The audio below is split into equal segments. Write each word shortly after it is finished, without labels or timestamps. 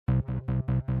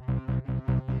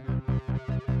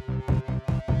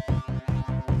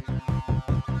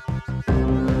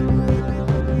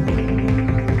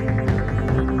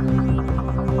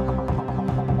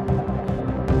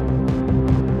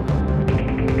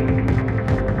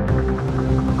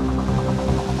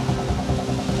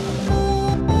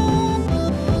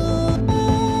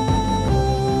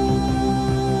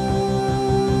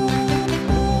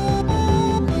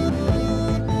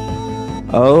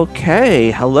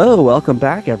Okay, hello, welcome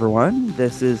back, everyone.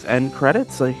 This is End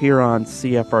Credits here on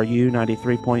CFRU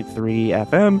 93.3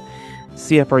 FM,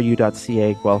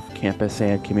 CFRU.ca, Guelph Campus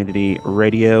and Community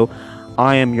Radio.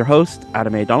 I am your host,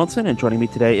 Adam A. Donaldson, and joining me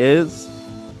today is...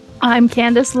 I'm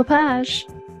Candace Lepage.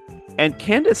 And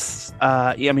Candace,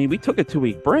 yeah, I mean, we took a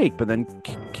 2-week break, but then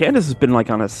Candace has been like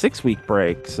on a 6-week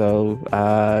break. So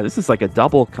this is like a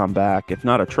double comeback, if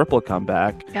not a triple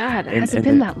comeback. God, has it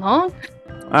been that long?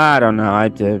 I don't know. I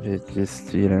did it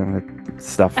just,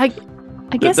 stuff. I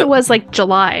guess it was like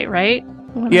July, right?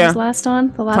 When I was last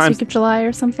on, the last week of July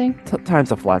or something.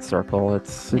 Time's a flat circle.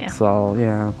 It's all,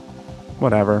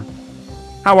 whatever.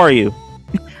 How are you?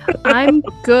 I'm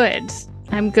good.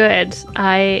 I'm good.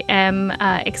 I am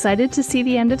excited to see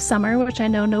the end of summer, which I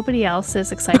know nobody else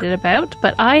is excited about,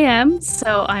 but I am.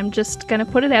 So I'm just going to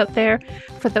put it out there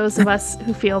for those of us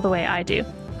who feel the way I do.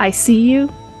 I see you.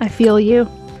 I feel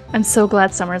you. I'm so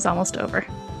glad summer is almost over.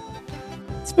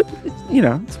 It's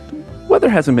been, weather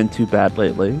hasn't been too bad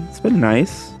lately. It's been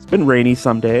nice. It's been rainy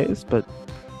some days, but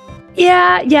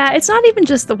yeah. It's not even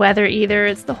just the weather either.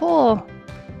 It's the whole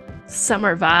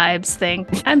summer vibes thing.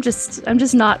 I'm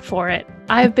just not for it.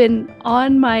 I've been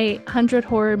on my 100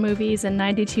 horror movies in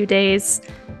 92 days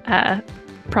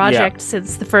project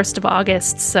since the 1st of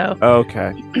August. So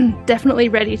okay, definitely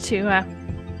ready to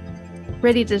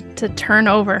turn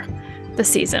over the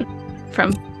season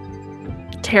from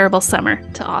terrible summer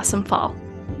to awesome fall.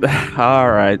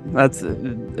 All right, that's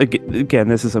again.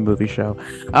 This is a movie show,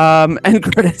 and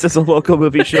Credits is a local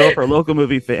movie show for local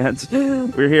movie fans.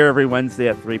 We're here every Wednesday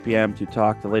at 3 p.m. to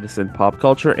talk the latest in pop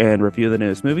culture and review the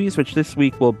newest movies. Which this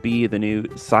week will be the new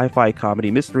sci-fi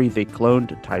comedy mystery They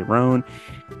Cloned Tyronne,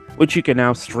 which you can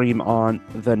now stream on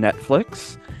the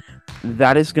Netflix.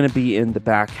 That is going to be in the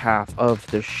back half of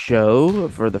the show.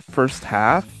 For the first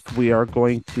half, we are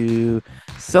going to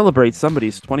celebrate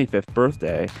somebody's 25th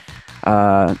birthday.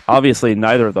 Obviously,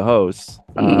 neither of the hosts.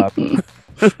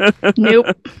 Nope.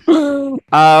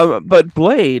 But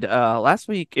Blade, last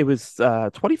week, it was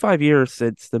 25 years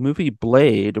since the movie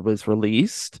Blade was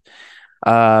released.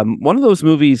 One of those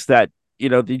movies that,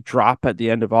 they drop at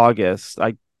the end of August.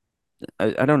 I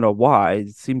don't know why.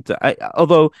 It seemed to...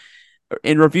 although...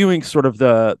 in reviewing sort of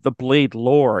the Blade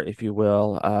lore, if you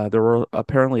will, there were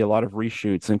apparently a lot of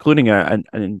reshoots, including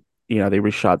they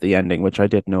reshot the ending, which I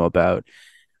didn't know about.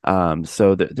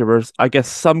 So there was, I guess,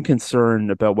 some concern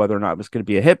about whether or not it was going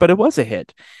to be a hit, but it was a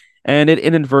hit, and it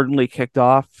inadvertently kicked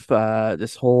off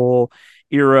this whole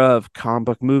era of comic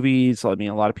book movies. I mean,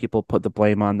 a lot of people put the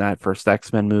blame on that first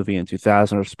X-Men movie in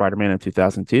 2000 or Spider-Man in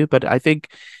 2002, but I think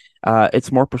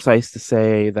it's more precise to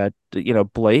say that,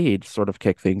 Blade sort of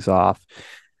kicked things off,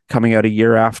 coming out a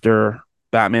year after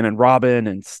Batman and Robin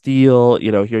and Steel.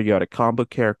 Here you had a comic book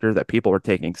character that people were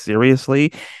taking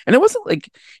seriously. And it wasn't like,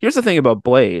 here's the thing about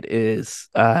Blade is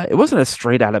it wasn't a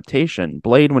straight adaptation.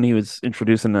 Blade, when he was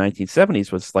introduced in the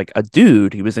 1970s, was like a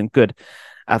dude. He was in good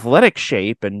athletic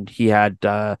shape, and he had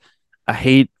a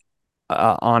hate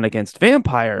on against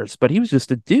vampires, but he was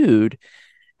just a dude.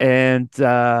 And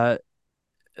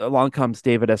along comes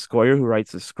David S. Goyer, who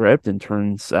writes the script and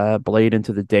turns Blade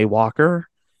into the Daywalker,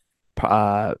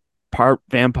 part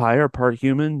vampire, part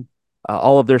human,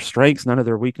 all of their strengths, none of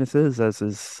their weaknesses, as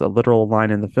is a literal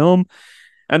line in the film.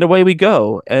 And away we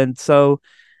go. And so,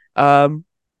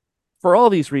 for all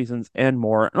these reasons and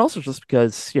more, and also just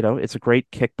because, it's a great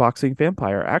kickboxing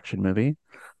vampire action movie,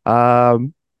 we're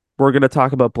going to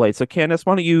talk about Blade. So, Candace,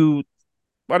 why don't you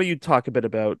talk a bit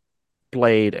about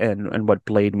Blade and what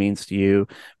Blade means to you,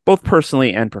 both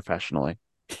personally and professionally?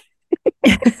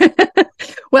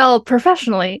 Well,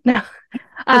 professionally, no.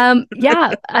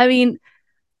 Yeah, I mean,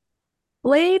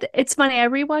 Blade, it's funny. I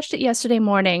rewatched it yesterday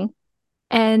morning,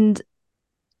 and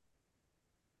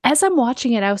as I'm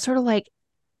watching it, I was sort of like,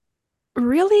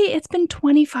 really? It's been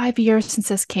 25 years since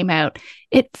this came out.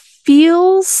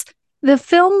 The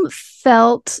film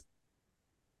felt,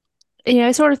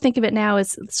 I sort of think of it now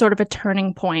as sort of a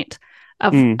turning point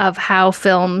of how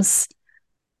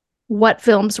what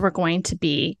films were going to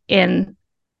be in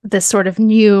this sort of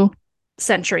new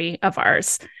century of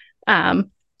ours.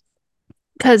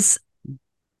 Because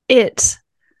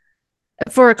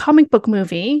for a comic book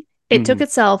movie, it took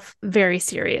itself very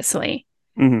seriously.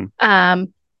 I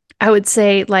would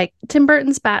say, like, Tim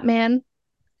Burton's Batman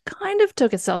kind of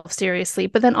took itself seriously,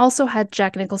 but then also had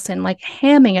Jack Nicholson like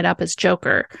hamming it up as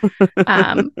Joker.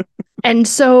 And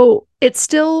so it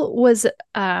still was,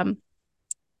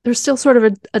 there's still sort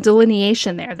of a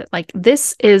delineation there that, like,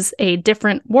 this is a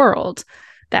different world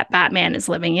that Batman is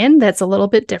living in that's a little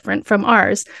bit different from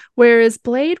ours. Whereas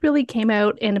Blade really came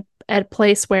out in a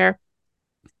place where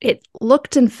it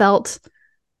looked and felt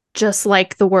just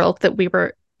like the world that we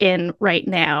were in right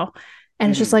now. And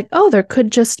it's just Mm-hmm. like, oh, there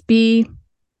could just be,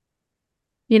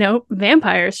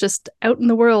 vampires just out in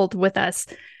the world with us,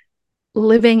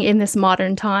 living in this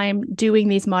modern time, doing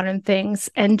these modern things,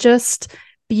 and just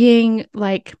being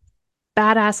like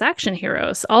badass action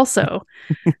heroes also.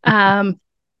 Um,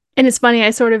 and it's funny,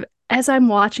 I sort of, as I'm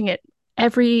watching it,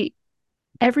 every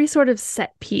sort of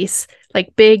set piece,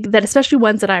 like big, that especially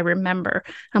ones that I remember,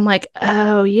 I'm like,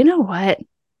 oh, you know what?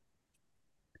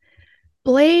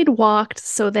 Blade walked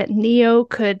so that Neo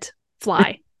could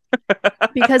fly.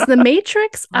 Because the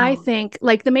Matrix, I think,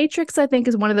 like the Matrix, I think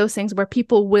is one of those things where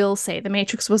people will say the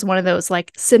Matrix was one of those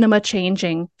like cinema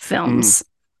changing Mm. films.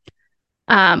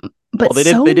 Well, But they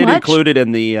so did much, include it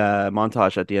in the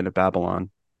montage at the end of Babylon.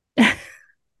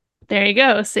 there you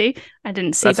go. See, I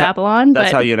didn't see That's how Babylon,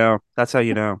 that's but how you know. That's how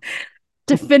you know.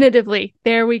 definitively,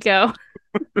 there we go.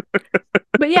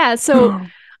 But yeah, so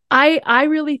I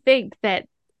really think that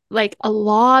like a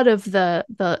lot of the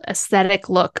aesthetic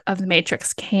look of the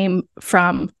Matrix came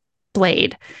from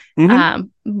Blade, Hmm.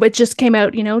 which just came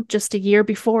out, just a year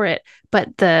before it.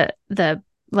 But the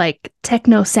like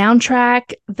techno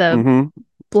soundtrack, the Hmm.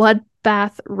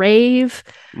 bloodbath rave,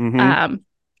 Hmm. um,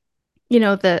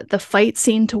 the fight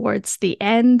scene towards the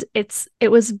end, it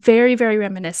was very, very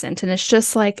reminiscent. And it's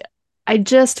just like I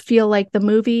just feel like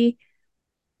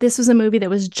this was a movie that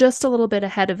was just a little bit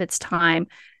ahead of its time,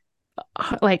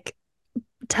 like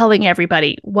telling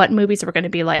everybody what movies were going to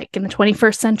be like in the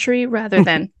 21st century rather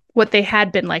than what they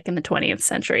had been like in the 20th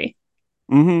century.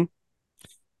 Hmm.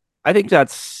 I think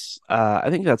that's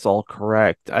all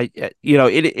correct.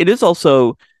 It is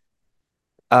also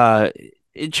uh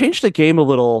it changed the game a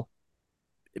little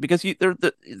because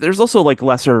there's also like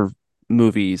lesser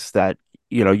movies that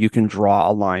you can draw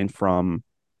a line from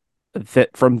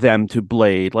them to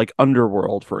Blade, like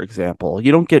Underworld, for example.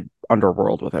 You don't get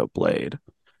Underworld without Blade.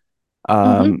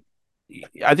 Mm-hmm. Um,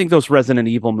 I think those Resident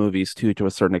Evil movies too, to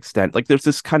a certain extent, like there's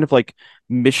this kind of like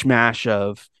mishmash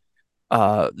of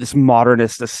this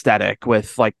modernist aesthetic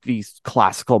with like these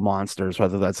classical monsters,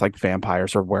 whether that's like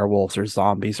vampires or werewolves or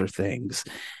zombies or things.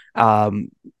 Um,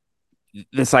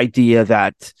 this idea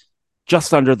that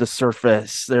just under the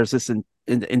surface there's this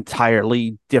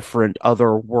entirely different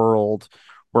other world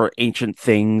where ancient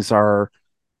things are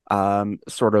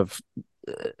sort of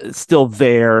still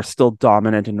there, still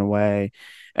dominant in a way.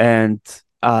 And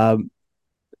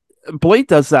Blade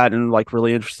does that in like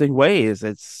really interesting ways.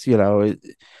 It's,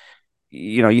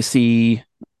 you see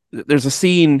there's a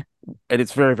scene and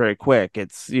it's very, very quick.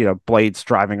 It's, Blade's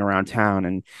driving around town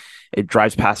and it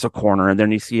drives past a corner and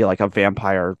then you see like a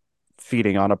vampire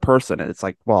feeding on a person. And it's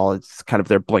like, well, it's kind of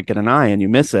there blinking an eye and you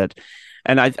miss it.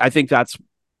 And I think at,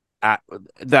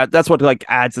 that's what like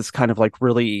adds this kind of like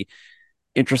really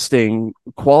interesting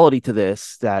quality to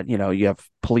this, that you have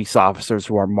police officers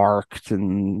who are marked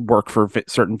and work for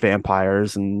certain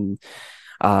vampires, and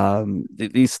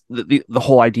the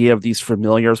whole idea of these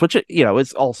familiars, which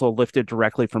is also lifted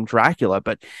directly from Dracula,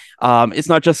 but it's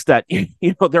not just that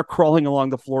they're crawling along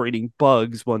the floor eating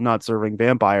bugs while not serving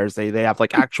vampires. They have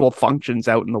like actual functions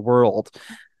out in the world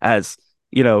as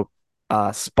you know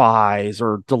spies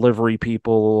or delivery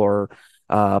people or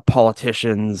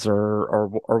politicians or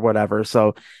whatever.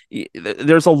 So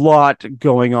there's a lot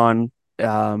going on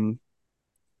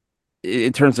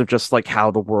in terms of just like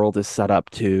how the world is set up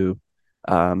to.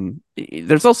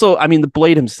 There's also, I mean, the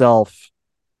Blade himself,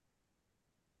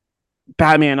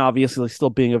 Batman obviously still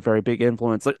being a very big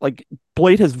influence. Like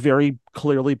Blade has very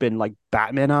clearly been like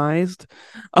Batmanized,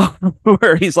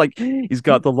 where he's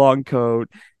got the long coat,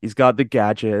 he's got the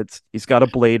gadgets, he's got a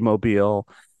Blade mobile,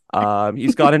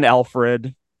 he's got an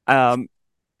Alfred. Um,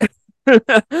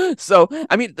 So,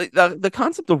 I mean, the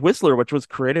concept of Whistler, which was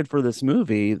created for this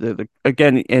movie,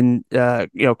 again, and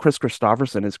Chris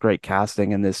Christopherson is great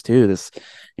casting in this too. This,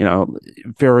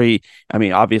 very, I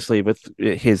mean, obviously with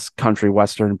his country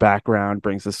western background,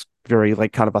 brings this very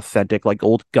like kind of authentic, like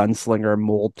old gunslinger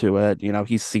mold to it.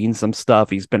 He's seen some stuff,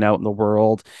 he's been out in the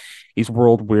world, he's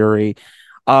world weary.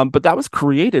 But that was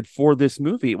created for this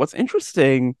movie. What's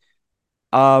interesting,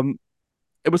 um,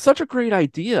 it was such a great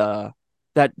idea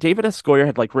that David S. Goyer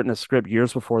had like written a script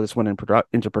years before this went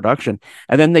into production,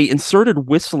 and then they inserted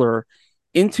Whistler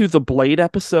into the Blade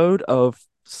episode of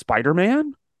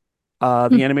Spider-Man,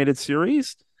 the animated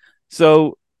series.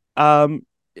 So,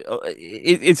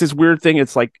 it's this weird thing.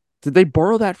 It's like, did they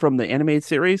borrow that from the animated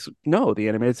series? No, the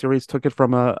animated series took it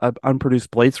from a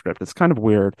unproduced Blade script. It's kind of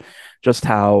weird, just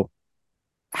how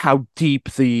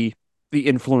deep the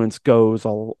influence goes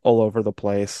all over the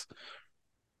place.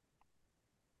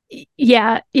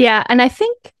 Yeah, yeah. And I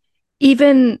think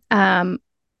even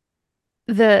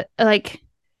the like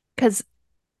because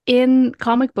in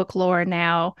comic book lore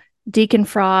now, Deacon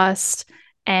Frost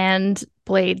and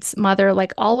Blade's mother,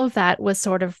 like all of that was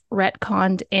sort of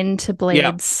retconned into Yep.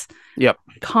 Blade's Yep.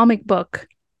 comic book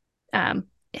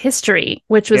history,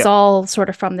 which was Yep. all sort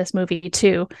of from this movie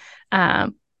too.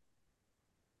 Um,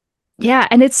 yeah,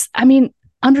 and I mean,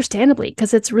 understandably,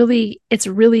 because it's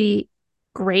really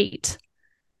great.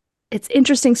 It's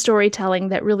interesting storytelling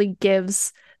that really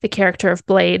gives the character of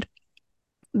Blade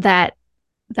that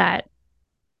that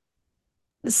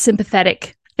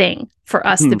sympathetic thing for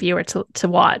us, the Mm-hmm. viewer, to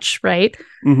watch, right?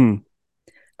 Mm-hmm.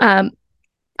 Um,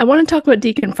 I want to talk about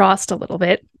Deacon Frost a little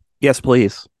bit. Yes,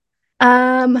 please.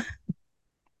 Um,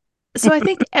 so I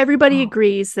think everybody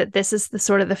agrees that this is the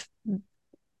sort of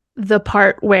the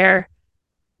part where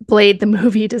Blade the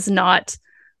movie does not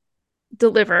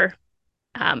deliver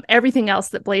everything else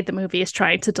that Blade the movie is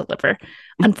trying to deliver,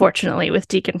 unfortunately, with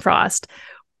Deacon Frost.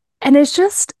 And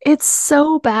it's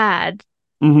so bad.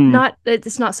 Mm-hmm. Not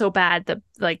it's not so bad that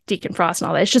like Deacon Frost and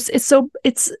all that. It's just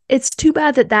it's too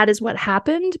bad that that is what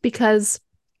happened because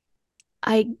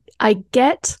I I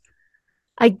get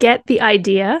I get the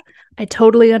idea. I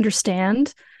totally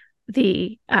understand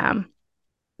the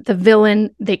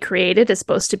villain they created is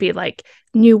supposed to be like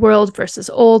new world versus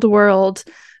old world.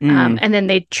 Mm-hmm. And then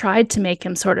they tried to make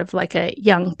him sort of like a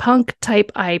young punk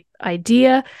type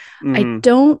idea. I Mm-hmm.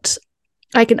 don't,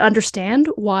 I can understand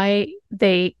why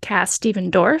they cast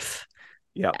Stephen Dorff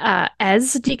Yep.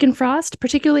 as Deacon Frost,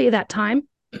 particularly at that time.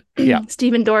 Yep.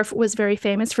 Stephen Dorff was very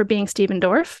famous for being Stephen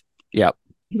Dorff. Yep.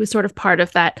 He was sort of part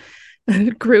of that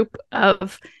group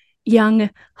of young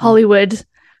Hollywood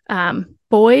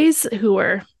boys who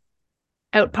were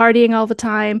out partying all the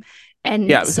time. And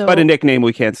Yeah, but a so, nickname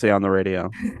we can't say on the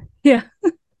radio. yeah.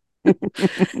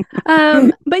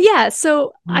 But yeah,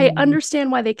 so I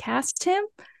understand why they cast him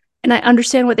and I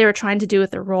understand what they were trying to do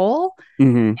with the role.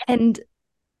 Mm-hmm. And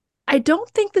I don't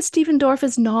think that Stephen Dorff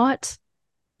is not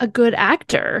a good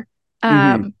actor.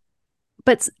 Mm-hmm.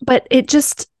 But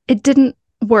it didn't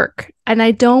work. And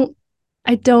I don't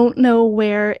know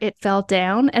where it fell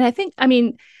down. And I think, I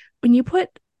mean, when you put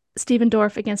Stephen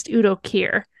Dorff against Udo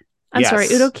Kier, I'm sorry,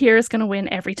 Udo Yes. Kier is going to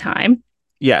win every time.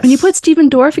 When you Yes. put Stephen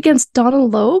Dorff against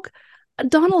Donald Logue,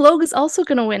 Donald Logue is also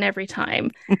going to win every time.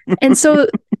 And so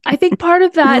I think part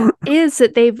of that is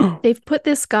that they've put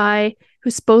this guy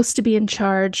who's supposed to be in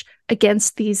charge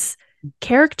against these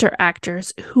character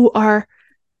actors who are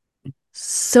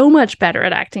so much better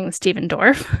at acting than Stephen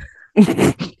Dorff.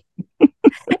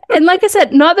 And like I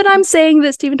said, not that I'm saying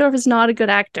that Stephen Dorff is not a good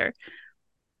actor,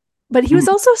 but he was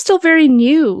also still very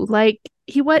new. Like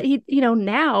he you know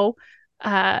now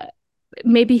uh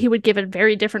maybe he would give a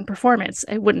very different performance.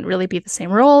 It wouldn't really be the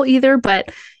same role either,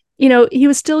 but you know, he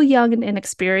was still young and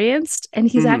inexperienced and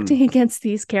he's Mm-hmm. acting against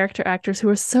these character actors who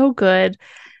are so good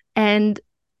and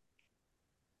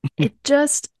it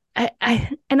just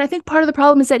I think part of the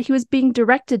problem is that he was being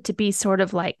directed to be sort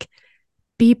of like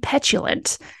be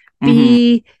petulant, Mm-hmm.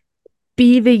 be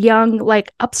be the young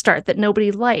like upstart that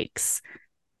nobody likes.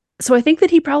 So I think that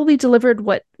he probably delivered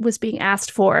what was being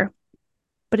asked for,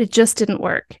 but it just didn't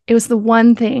work. It was the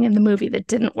one thing in the movie that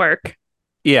didn't work.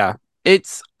 Yeah.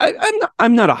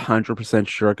 I'm not 100%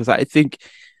 sure because I think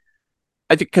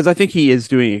he is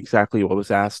doing exactly what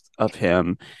was asked of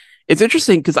him. It's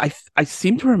interesting because I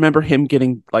seem to remember him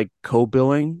getting like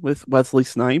co-billing with Wesley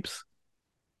Snipes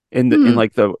in Hmm.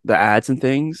 like the ads and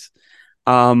things.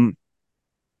 Um,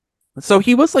 so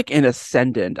he was like an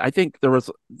ascendant. I think there was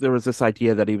this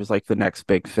idea that he was like the next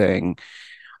big thing.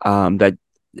 That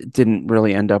didn't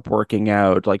really end up working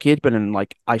out. Like he had been in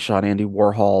like I Shot Andy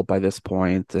Warhol by this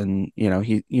point, and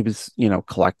he was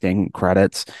collecting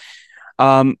credits.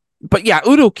 But yeah,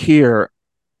 Udo Kier,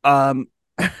 um,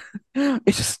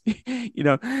 it's just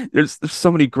there's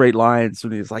so many great lines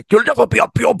when he's like, "You'll never be a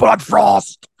pureblood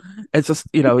Frost." It's just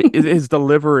his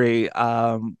delivery.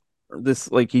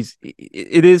 This like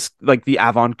it is like the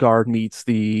avant-garde meets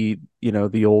the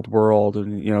old world,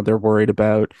 and they're worried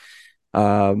about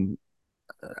um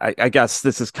I guess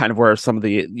this is kind of where some of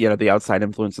the outside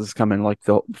influences come in, like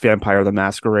the Vampire the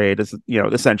Masquerade is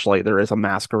essentially there is a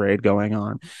masquerade going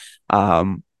on.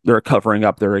 They're covering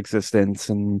up their existence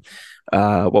and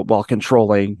while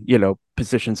controlling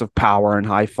positions of power and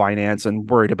high finance and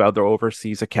worried about their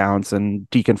overseas accounts. And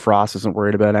Deacon Frost isn't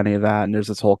worried about any of that. And there's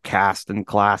this whole caste and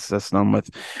class system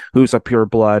with who's a pure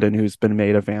blood and who's been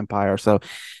made a vampire. So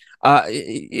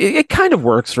it kind of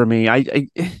works for me.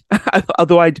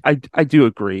 Although I do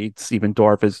agree, Stephen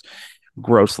Dorff is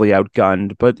grossly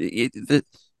outgunned, but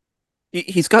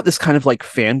he's got this kind of like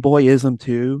fanboyism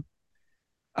too.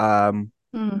 Um,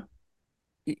 Hmm.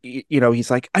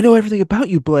 he's like, I know everything about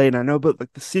you, Blade. I know about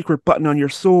like the secret button on your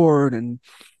sword, and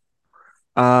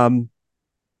um,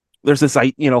 there's this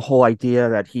whole idea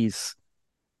that he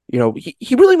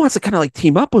really wants to kind of like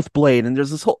team up with Blade, and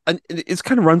there's this whole and it's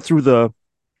kind of run through the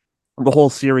whole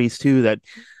series too that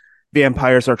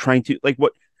vampires are trying to like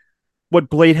what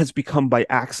Blade has become by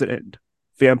accident.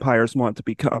 Vampires want to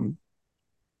become.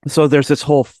 So there's this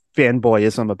whole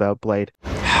fanboyism about Blade.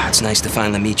 It's nice to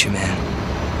finally meet you, man.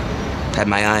 Had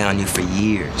my eye on you for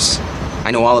years.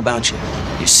 I know all about you.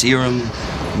 Your serum,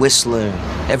 Whistler,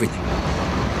 everything.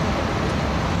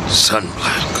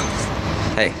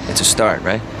 Sunblank. Hey, it's a start,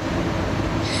 right?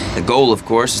 The goal, of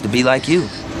course, is to be like you.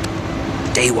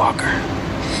 Daywalker.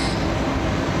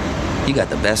 You got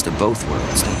the best of both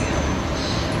worlds, don't you?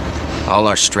 All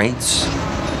our strengths,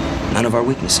 none of our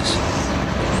weaknesses.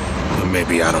 Well,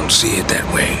 maybe I don't see it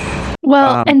that way.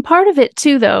 Well, and part of it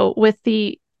too, though, with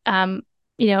the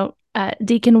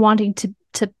Deacon wanting to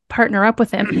partner up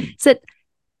with him, is that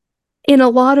in a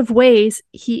lot of ways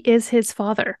he is his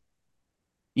father.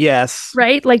 Yes.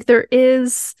 Right? Like there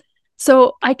is,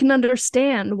 so I can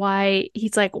understand why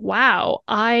he's like, wow,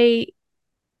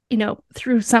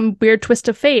 through some weird twist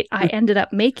of fate, I ended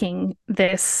up making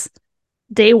this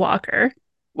Daywalker.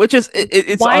 Which is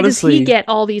it's why honestly, does he get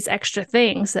all these extra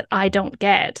things that I don't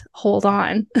get? Hold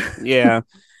on. Yeah.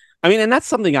 I mean, and that's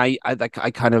something I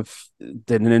kind of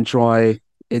didn't enjoy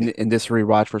in this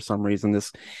rewatch for some reason.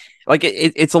 This like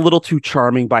it's a little too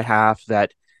charming by half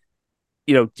that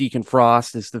Deacon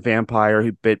Frost is the vampire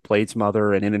who bit Blade's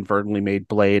mother and inadvertently made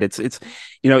Blade.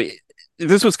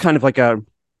 This was kind of like a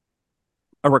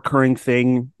recurring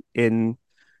thing in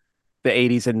the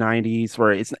 80s and 90s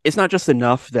where it's not just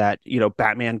enough that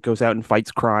Batman goes out and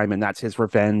fights crime and that's his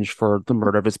revenge for the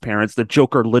murder of his parents. The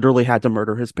Joker literally had to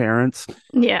murder his parents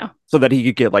Yeah. so that he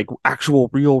could get like actual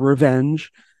real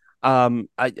revenge.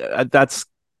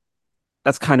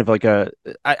 That's kind of like I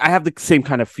have the same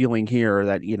kind of feeling here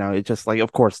that it's just like,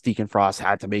 of course Deacon Frost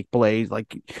had to make Blade,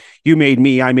 like you made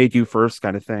me, I made you first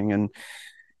kind of thing. And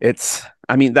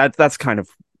I mean that's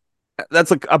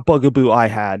like a bugaboo I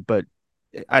had, but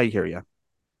I hear you.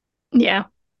 Yeah.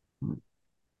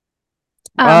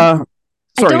 Uh,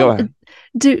 Sorry, go don't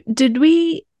ahead. did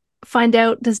we find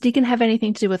out, does Deacon have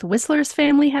anything to do with Whistler's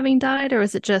family having died, or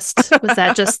was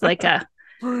that just like a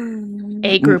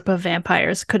group of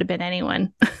vampires? Could have been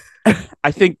anyone.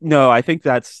 I think no, I think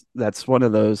that's one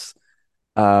of those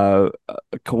uh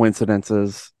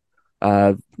coincidences.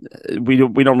 Uh we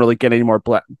don't really get any more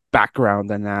background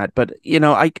than that, but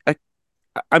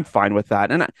I'm fine with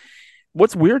that. And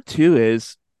what's weird too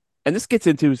is, and this gets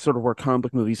into sort of where comic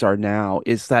book movies are now,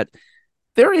 is that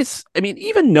there is, I mean,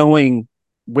 even knowing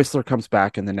Whistler comes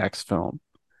back in the next film,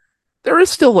 there is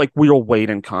still like real weight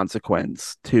and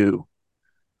consequence to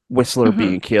Whistler Mm-hmm.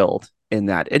 being killed in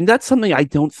that. And that's something I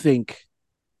don't think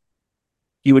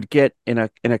you would get in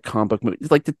a comic book movie.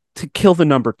 Like to kill the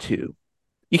number two.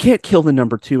 You can't kill the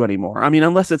number two anymore. I mean,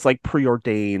 unless it's like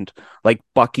preordained, like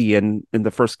Bucky in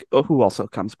the first, who also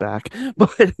comes back.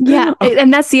 But Yeah,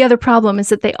 and that's the other problem, is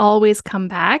that they always come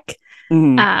back.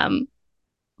 mm,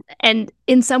 And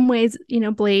in some ways,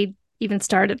 Blade even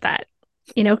started that,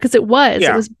 because it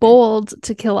yeah, was bold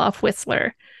to kill off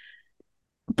Whistler.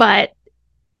 But,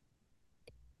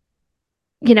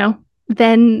 then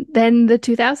the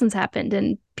 2000s happened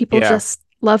and people yeah. just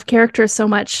love characters so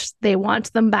much they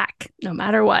want them back no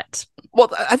matter what. Well,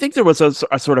 I think there was a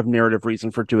sort of narrative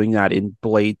reason for doing that in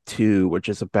Blade 2, which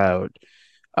is about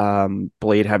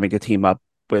Blade having to team up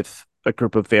with a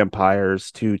group of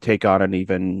vampires to take on an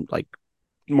even like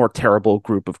more terrible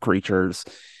group of creatures.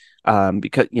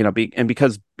 Because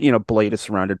because Blade is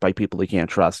surrounded by people he can't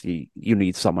trust. You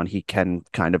need someone he can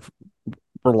kind of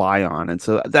rely on, and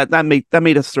so that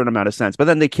made a certain amount of sense. But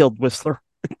then they killed Whistler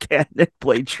again and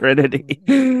Blade Trinity.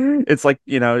 It's like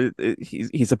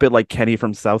he's a bit like Kenny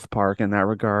from South Park in that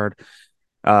regard.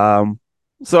 Um,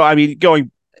 so I mean,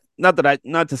 not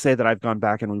to say that I've gone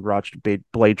back and rewatched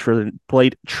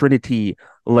Blade Trinity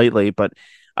lately, but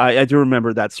I do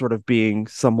remember that sort of being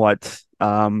somewhat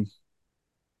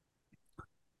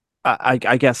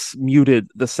I guess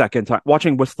muted the second time.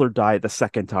 Watching Whistler die the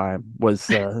second time was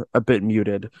a bit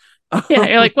muted. Yeah,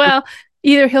 you're like, well,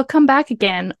 either he'll come back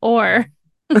again or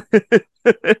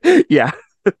Yeah.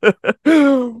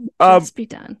 just be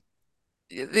done.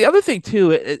 The other thing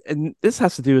too, and this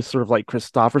has to do with sort of like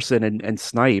Christopherson and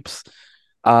Snipes.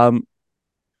 Um,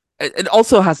 it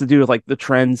also has to do with like the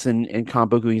trends in comic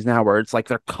book movies now, where it's like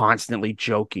they're constantly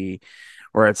jokey,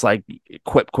 where it's like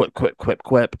quip, quip, quip, quip,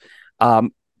 quip.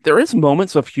 There is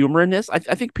moments of humor in this. I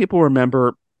think people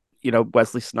remember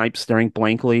Wesley Snipes staring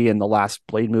blankly in the last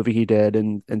Blade movie he did,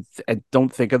 and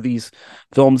don't think of these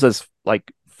films as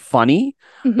like funny,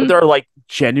 but Hmm. there are like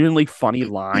genuinely funny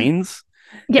lines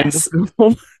in the Yes.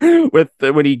 film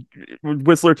when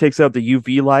Whistler takes out the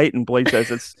UV light and Blade says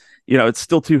it's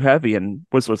still too heavy, and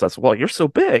Whistler says, well, you're so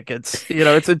big, it's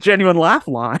a genuine laugh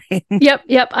line. Yep,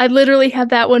 yep. I literally had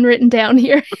that one written down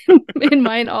here in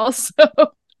mine also.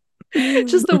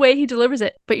 Just the way he delivers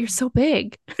it. But you're so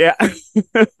big. Yeah.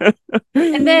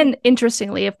 And then,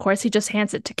 interestingly, of course, he just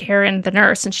hands it to Karen, the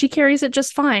nurse, and she carries it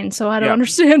just fine. So I don't Yeah.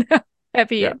 understand how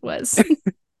heavy Yeah. it was.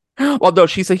 Well, no,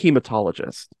 she's a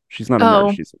hematologist. She's not a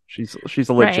nurse. Oh, She's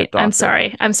a right. legit I'm doctor.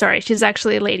 sorry. I'm sorry. She's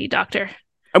actually a lady doctor.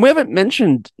 And we haven't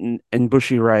mentioned in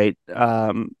Bushy Wright,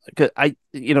 'cause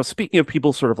speaking of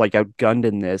people sort of like outgunned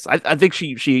in this, I think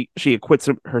she acquits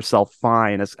herself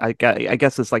fine. As I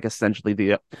guess it's like essentially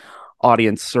the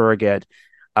audience surrogate.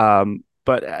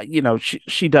 But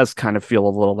she does kind of feel a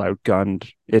little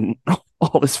outgunned in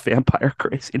all this vampire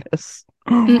craziness.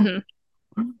 Hmm.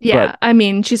 But Yeah. I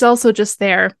mean, she's also just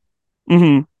there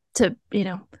mhm. to,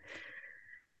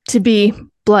 to be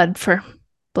blood for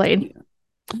Blade.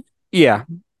 Yeah,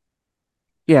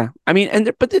 yeah. I mean,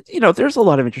 there's a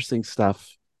lot of interesting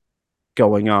stuff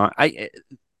going on.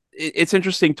 It's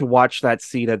interesting to watch that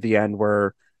scene at the end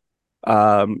where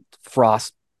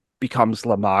Frost becomes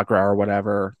La Magra or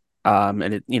whatever,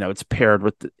 and it's paired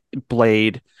with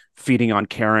Blade feeding on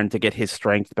Karen to get his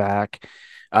strength back.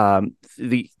 To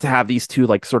have these two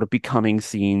like sort of becoming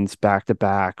scenes back to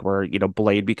back where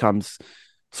Blade becomes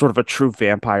sort of a true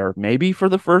vampire maybe for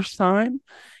the first time,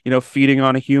 feeding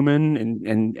on a human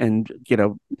and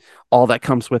all that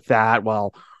comes with that,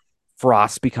 while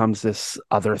Frost becomes this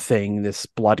other thing, this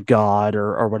blood god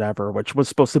or whatever, which was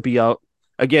supposed to be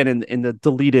again in the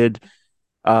deleted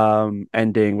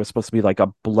ending was supposed to be like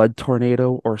a blood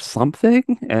tornado or something,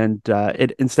 and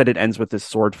it ends with this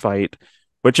sword fight,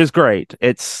 which is great.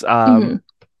 It's Hmm.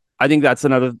 I think that's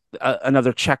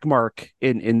another check mark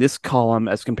in this column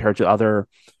as compared to other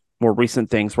more recent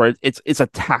things where it's a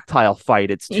tactile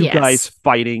fight. It's two guys Yes.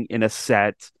 fighting in a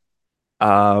set.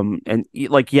 And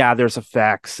like, yeah, there's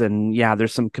effects and yeah,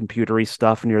 there's some computery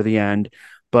stuff near the end,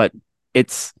 but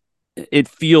it's it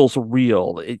feels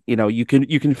real. You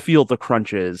can feel the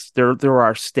crunches. There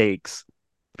are stakes.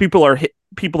 People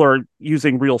are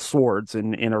using real swords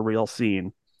in a real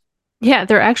scene. Yeah,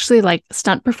 they're actually like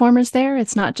stunt performers there.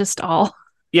 It's not just all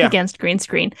Yeah, against green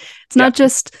screen. It's yeah. not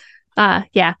just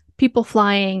people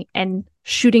flying and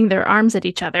shooting their arms at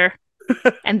each other.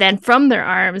 And then from their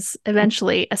arms,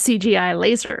 eventually a CGI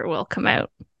laser will come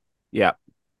out. Yeah,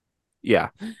 yeah.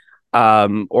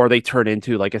 Or they turn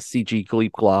into like a CG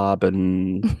Gleep Glob,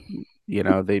 and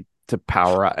they to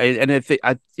power up. And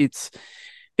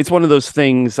it's one of those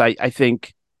things. I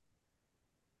think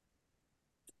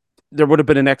there would have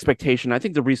been an expectation. I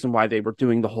think the reason why they were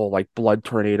doing the whole like blood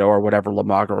tornado or whatever La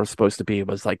Magra was supposed to be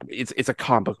was like it's a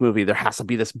comic book movie. There has to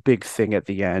be this big thing at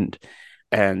the end,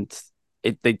 and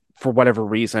they for whatever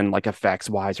reason, like effects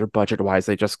wise or budget wise,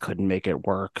 they just couldn't make it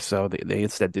work. So they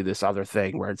instead do this other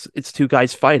thing where it's two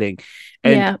guys fighting,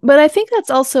 and Yeah, but I think that's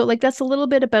also like that's a little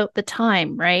bit about the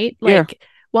time, right? yeah, Like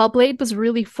while Blade was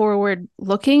really forward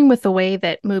looking with the way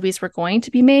that movies were going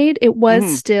to be made, it was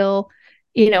mhm. still,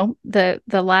 the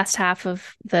last half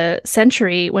of the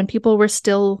century when people were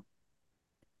still,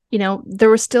 there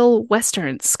were still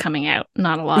westerns coming out,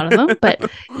 not a lot of them, but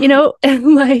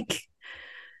and like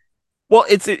Well,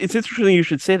 it's interesting you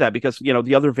should say that because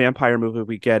the other vampire movie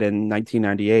we get in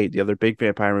 1998, the other big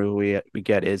vampire movie we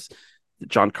get is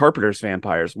John Carpenter's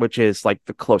Vampires, which is like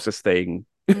the closest thing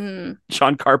mm,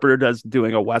 John Carpenter does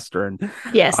doing a western.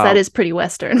 yes, that Um, is pretty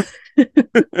western.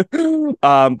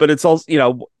 but it's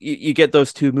also you get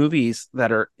those two movies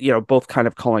that are both kind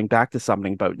of calling back to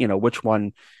something, but which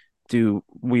one do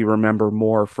we remember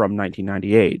more from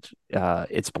 1998?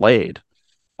 It's Blade,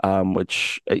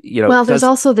 which Well, there's does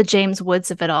also the James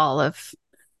Woods of it all of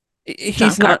John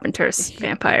he's not Carpenter's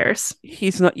vampires.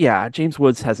 he's not yeah, James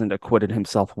Woods hasn't acquitted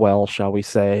himself well, shall we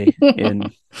say,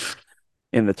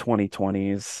 in the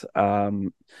 2020s.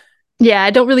 Yeah,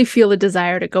 I don't really feel a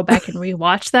desire to go back and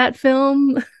rewatch that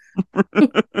film.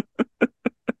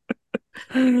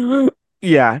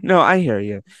 Yeah, no, I hear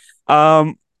you.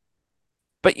 Um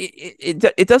but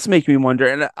it does make me wonder,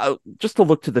 and just to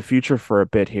look to the future for a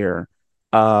bit here.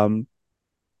 Um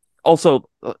Also,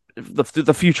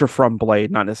 the future from Blade,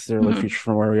 not necessarily Mhm. future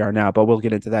from where we are now, but we'll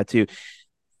get into that too.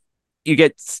 You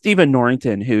get Stephen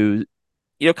Norrington, who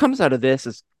comes out of this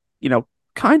as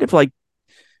kind of like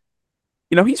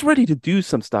he's ready to do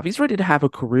some stuff. He's ready to have a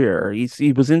career.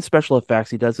 He was in special effects.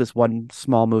 He does this one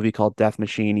small movie called Death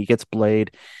Machine. He gets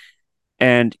Blade,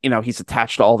 and he's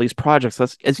attached to all these projects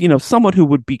as someone who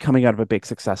would be coming out of a big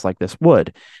success like this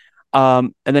would.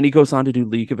 And then he goes on to do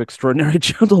League of Extraordinary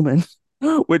Gentlemen,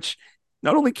 which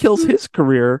not only kills his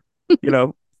career, you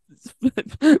know,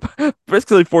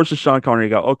 basically forces Sean Connery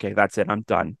to go, okay, that's it, I'm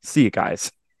done. See you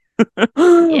guys.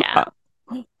 Yeah.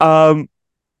 um,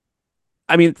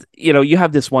 I mean, you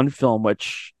have this one film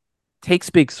which takes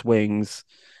big swings,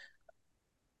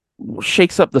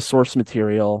 shakes up the source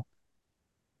material,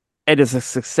 and is a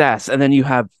success. And then you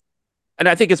have, and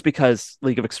I think it's because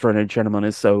League of Extraordinary Gentlemen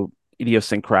is so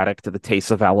idiosyncratic to the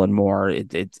taste of Alan Moore.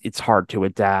 It's hard to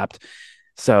adapt.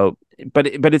 So, but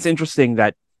it's interesting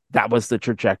that that was the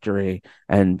trajectory,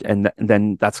 and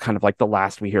then that's kind of like the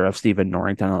last we hear of Stephen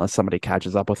Norrington, unless somebody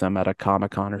catches up with him at a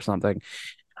Comic-Con or something.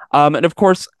 And of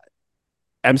course,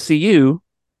 MCU,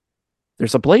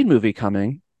 there's a Blade movie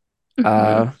coming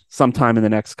sometime in the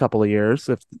next couple of years,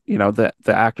 if the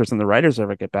actors and the writers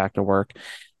ever get back to work.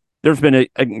 There's been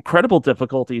incredible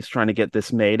difficulties trying to get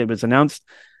this made. It was announced,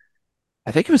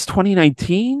 I think it was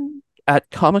 2019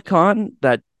 at Comic-Con,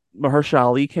 that Mahershala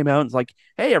Ali came out and was like,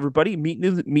 "Hey, everybody, meet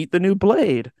the new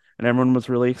Blade," and everyone was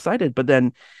really excited. But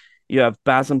then you have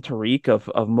Basim Tariq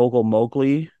of Mogul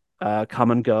Mowgli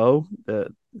come and go.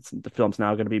 The film's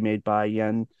now going to be made by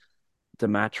Yen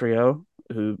DiMatteo,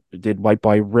 who did White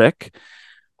Boy Rick.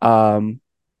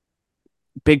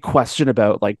 Big question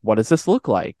about, like, what does this look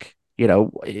like?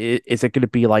 Is it going to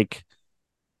be like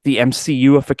the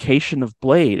MCUification of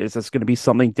Blade? Is this going to be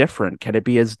something different? Can it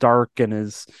be as dark and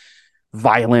as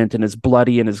violent and as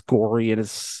bloody and as gory and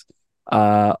as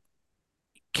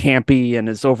campy and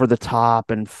as over the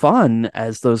top and fun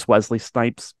as those Wesley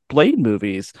Snipes Blade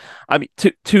movies? I mean,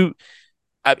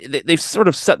 they've sort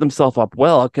of set themselves up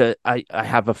well. I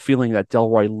have a feeling that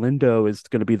Delroy Lindo is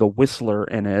going to be the Whistler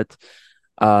in it.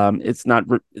 It's not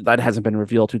that hasn't been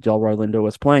revealed who Delroy Lindo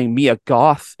is playing. Mia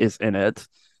Goth is in it.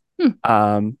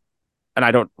 And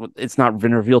it's not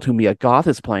been revealed who Mia Goth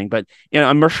is playing, but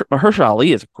Mahershala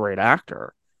Ali is a great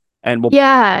actor, and will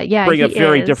bring a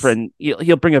very different.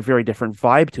 He'll bring a very different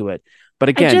vibe to it. But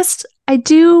again, I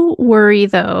do worry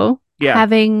though, yeah,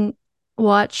 having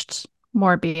watched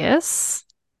Morbius.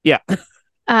 Yeah.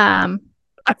 I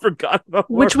forgot about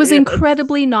Morbius. Which was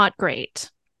incredibly not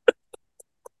great.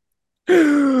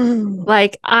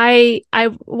 Like I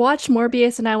watched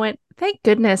Morbius and I went, thank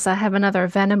goodness I have another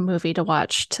Venom movie to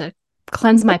watch to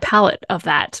cleanse my palate of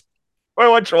that. I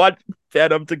want to watch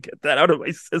Venom to get that out of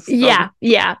my system.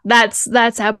 Yeah.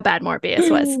 That's how bad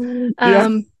Morbius was.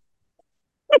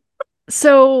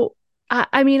 So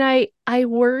I mean, I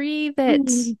worry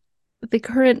that the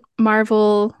current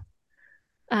Marvel,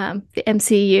 the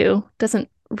MCU doesn't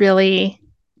really.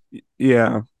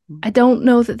 Yeah. I don't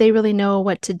know that they really know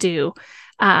what to do.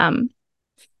 And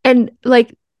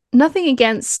like, nothing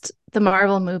against the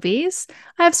Marvel movies.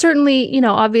 I've certainly,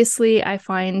 obviously I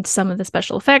find some of the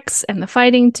special effects and the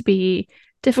fighting to be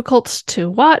difficult to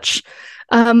watch.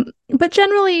 But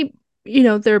generally,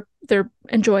 they're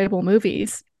enjoyable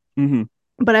movies. Mm-hmm.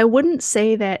 But I wouldn't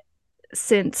say that,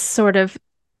 since sort of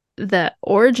the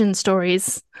origin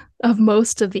stories of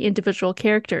most of the individual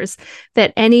characters,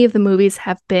 that any of the movies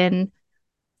have been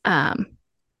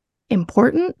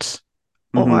important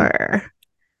or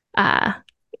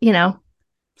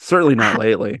certainly not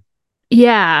lately.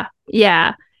 Yeah.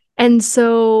 And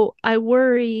so I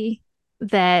worry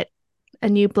that a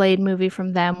new Blade movie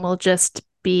from them will just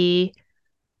be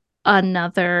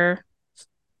another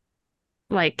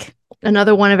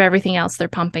one of everything else they're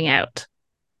pumping out.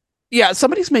 Yeah,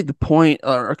 somebody's made the point,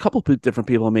 or a couple of different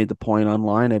people have made the point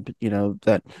online,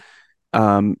 that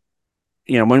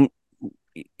when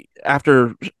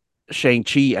after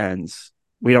Shang-Chi ends,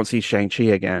 we don't see Shang-Chi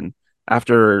again.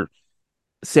 After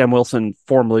Sam Wilson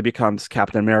formally becomes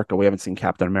Captain America, we haven't seen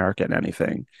Captain America in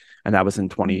anything. And that was in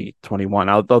 2021.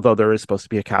 Although there is supposed to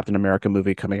be a Captain America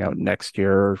movie coming out next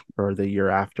year or the year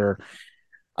after.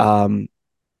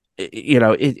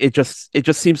 It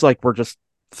just seems like we're just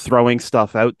throwing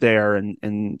stuff out there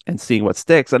and seeing what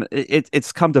sticks. And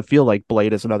it's come to feel like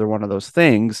Blade is another one of those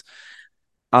things.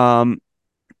 And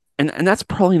that's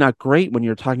probably not great when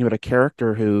you're talking about a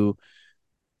character who,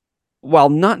 while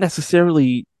not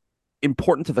necessarily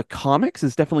important to the comics,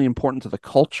 is definitely important to the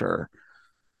culture.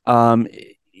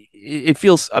 It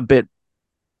feels a bit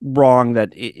wrong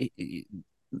that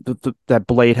that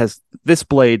Blade this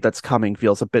Blade that's coming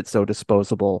feels a bit so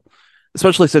disposable,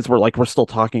 especially since we're still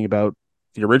talking about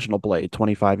the original Blade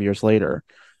 25 years later.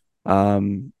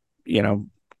 We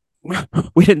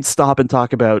didn't stop and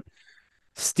talk about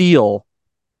Steel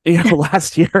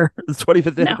last year, the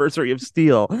 25th anniversary of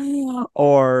Steel,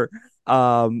 or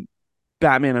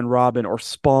Batman and Robin or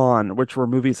Spawn, which were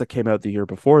movies that came out the year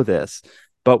before this.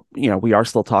 But, we are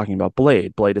still talking about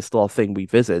Blade. Blade is still a thing we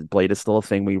visit. Blade is still a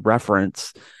thing we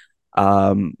reference.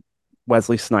 Um,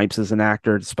 Wesley Snipes as an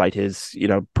actor, despite his,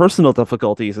 personal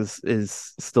difficulties,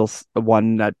 is still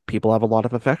one that people have a lot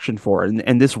of affection for.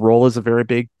 And this role is a very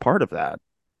big part of that.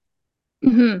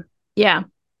 Mm-hmm. Yeah.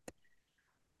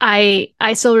 I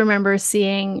still remember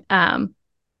seeing a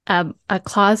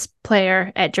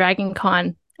cosplayer at Dragon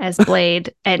Con as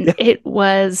Blade, and Yeah.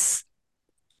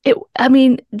 I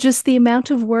mean, just the amount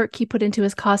of work he put into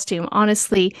his costume,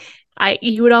 honestly,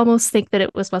 you would almost think that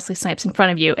it was Wesley Snipes in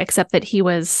front of you, except that he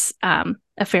was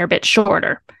a fair bit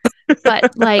shorter.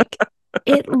 But like,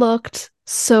 it looked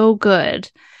so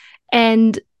good.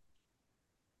 And,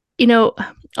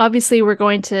 obviously we're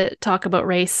going to talk about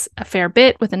race a fair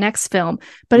bit with the next film,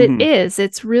 but Mhm.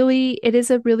 it is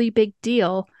a really big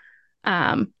deal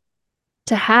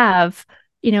to have,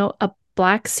 a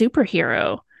black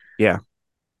superhero. Yeah.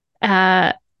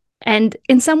 And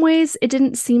in some ways, it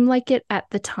didn't seem like it at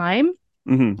the time,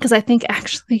 because I think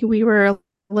actually we were a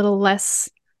little less,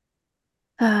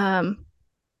 yeah.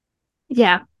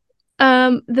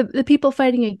 The people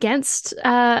fighting against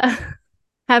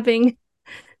having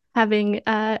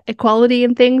equality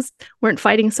and things weren't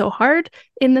fighting so hard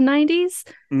in the 90s.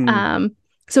 Mm.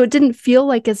 So it didn't feel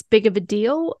like as big of a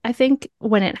deal, I think,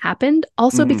 when it happened.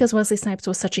 Also Mhm. because Wesley Snipes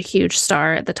was such a huge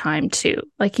star at the time too.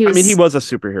 Like I mean, he was a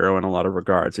superhero in a lot of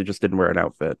regards. He just didn't wear an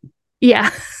outfit. Yeah.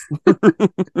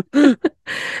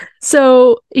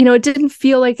 So, it didn't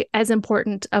feel like as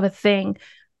important of a thing,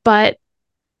 but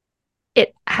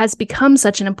it has become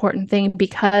such an important thing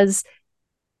because,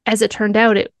 as it turned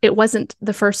out, it wasn't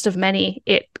the first of many.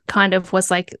 It kind of was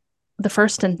like the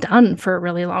first and done for a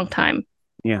really long time.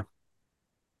 Yeah.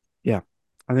 Yeah.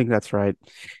 I think that's right.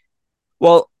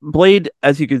 Well, Blade,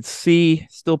 as you can see,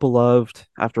 still beloved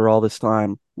after all this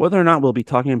time. Whether or not we'll be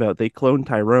talking about They Cloned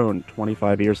Tyronne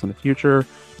 25 years in the future,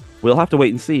 we'll have to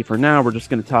wait and see. For now, we're just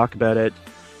going to talk about it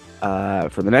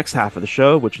for the next half of the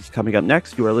show, which is coming up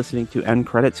next. You are listening to End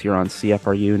Credits here on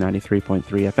CFRU 93.3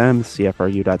 FM,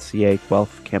 CFRU.ca,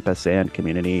 Guelph Campus and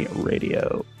Community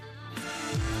Radio.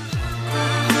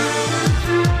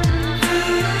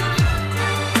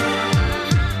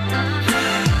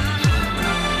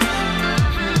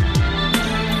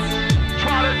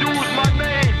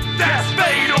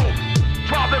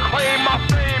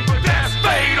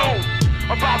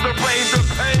 About to bring the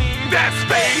pain that's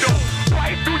fatal.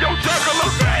 Right through your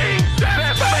jugular vein,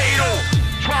 that's fatal.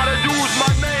 Try to use my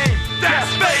name,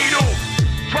 that's fatal.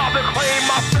 Try to claim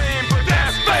my fame, but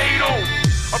that's fatal.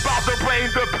 About to bring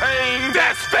the pain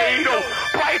that's fatal.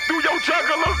 Right through your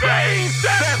jugular vein,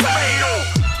 that's fatal.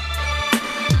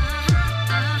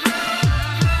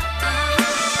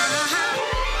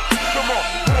 Come on,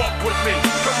 walk with me.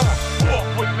 Come on, walk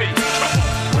with me. Come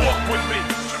on, walk with me.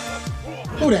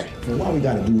 Who that? Well, why we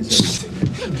gotta do this?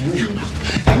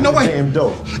 Ain't no way. Damn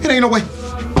dope. It ain't no way.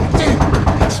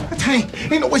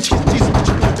 Damn. Ain't no way.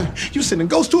 Jesus. You sending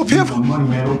ghosts to a pimp? Money,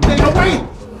 man. Ain't no way.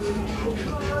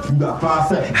 You got 5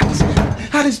 seconds.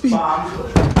 How this be?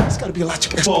 5, There's gotta be a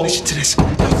logical explanation to this.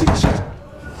 Y'all see this shit?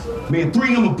 man, 3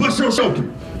 of them will bust your shoulder.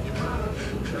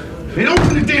 Man,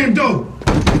 open the damn door.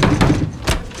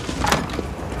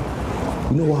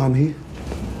 You know why I'm here?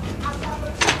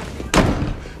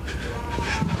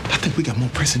 I think we got more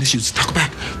pressing issues to talk about.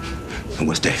 And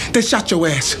what's that? They shot your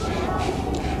ass.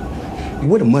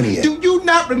 Where the money at? Do you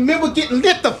not remember getting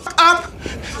lit the fuck up?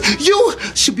 You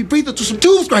should be breathing through some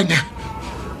tubes right now.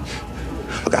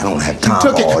 Look, I don't have time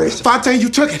Took for all it. this. Fontaine, you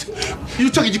took it. You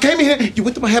took it. You came in here, you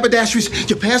went to my haberdasheries,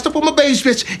 you passed up on my beige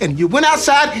bitch, and you went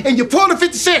outside and you pulled a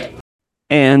 50 cent.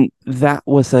 And that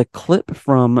was a clip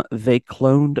from They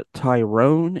Cloned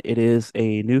Tyronne. It is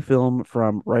a new film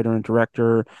from writer and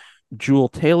director Jewel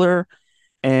Taylor,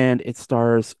 and it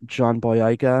stars John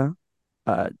Boyega,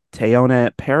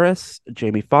 Teyonah Parris,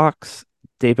 Jamie Foxx,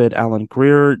 David Alan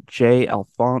Grier, J.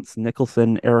 Alphonse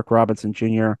Nicholson, Eric Robinson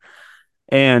Jr.,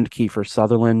 and Kiefer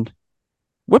Sutherland.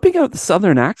 Whipping out the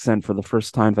Southern accent for the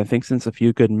first time, I think, since A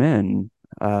Few Good Men.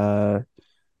 I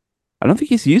don't think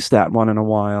he's used that one in a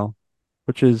while,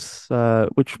 which is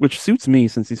which suits me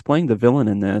since he's playing the villain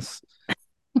in this.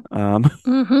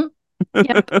 Mm-hmm.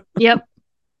 Yep. Yep.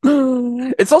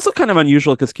 It's also kind of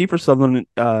unusual because Kiefer Sutherland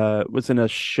was in a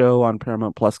show on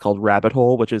Paramount Plus called Rabbit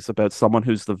Hole, which is about someone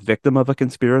who's the victim of a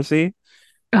conspiracy.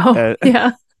 Oh,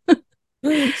 yeah.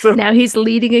 So now he's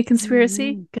leading a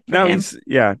conspiracy. now he's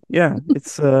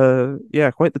it's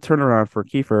quite the turnaround for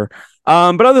Kiefer.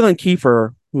 But other than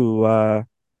Kiefer, who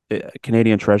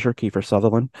Canadian treasure, Kiefer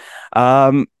Sutherland,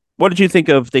 what did you think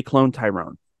of They Cloned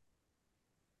Tyronne?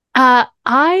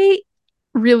 I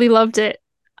really loved it.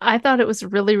 I thought it was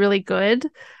really, really good.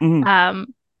 Mm-hmm.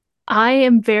 Um, I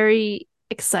am very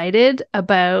excited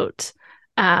about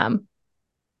um,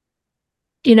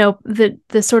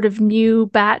 the sort of new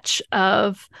batch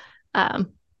of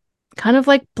um kind of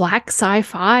like black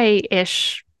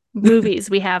sci-fi-ish movies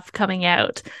we have coming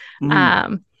out.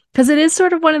 Mm-hmm. Because it is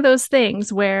sort of one of those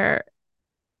things where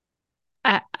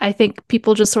I think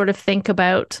people just sort of think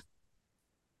about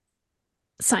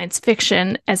science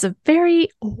fiction as a very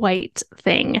white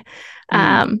thing.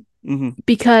 Mm-hmm.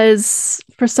 Because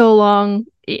for so long,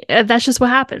 that's just what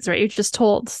happens, right? You're just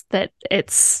told that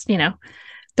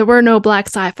there were no black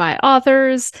sci-fi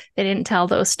authors. They didn't tell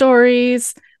those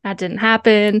stories. That didn't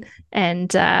happen. And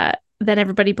then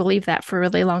everybody believed that for a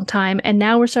really long time. And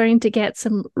now we're starting to get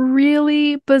some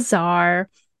really bizarre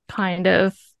kind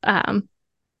of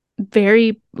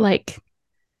very like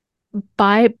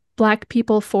by black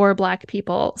people for black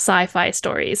people sci-fi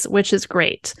stories, which is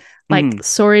great. Like Mm-hmm.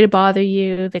 Sorry to Bother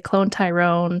You, They Clone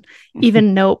Tyrone,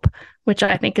 even Nope, which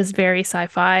I think is very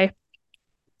sci-fi.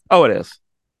 Oh, it is.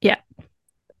 Yeah.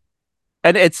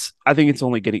 And I think it's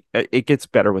only it gets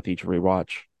better with each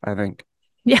rewatch, I think.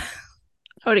 Yeah.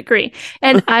 I would agree.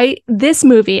 And this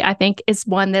movie, I think, is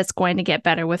one that's going to get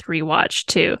better with rewatch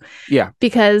too. Yeah.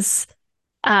 Because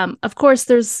of course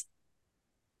there's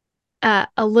a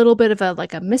little bit of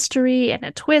a mystery and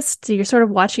a twist. So you're sort of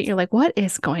watching, you're like, what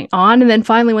is going on? And then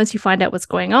finally, once you find out what's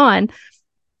going on,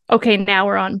 okay, now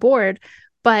we're on board.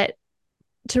 But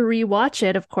to rewatch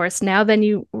it, of course, now then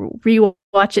you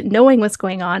rewatch it knowing what's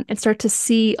going on and start to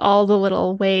see all the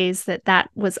little ways that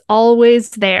was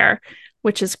always there,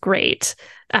 which is great.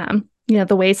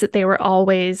 The ways that they were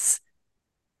always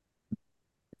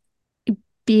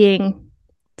being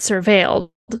surveilled,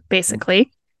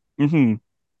 basically. Mm-hmm.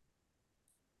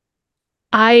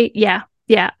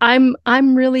 I'm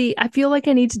really, I feel like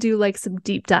I need to do like some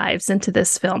deep dives into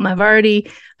this film.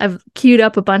 I've queued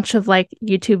up a bunch of like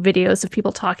YouTube videos of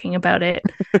people talking about it.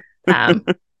 Um,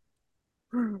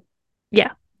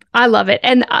 yeah, I love it.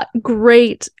 And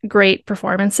great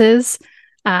performances.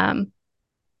 Um,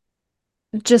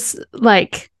 just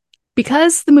like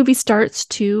because the movie starts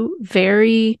to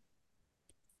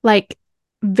like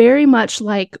very much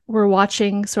like we're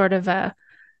watching sort of Mm.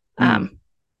 um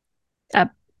a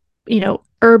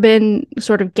urban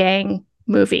sort of gang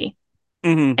movie.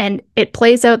 Mm-hmm. And it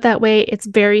plays out that way. It's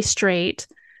very straight.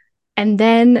 And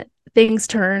then things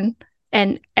turn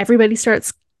and everybody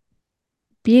starts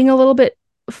being a little bit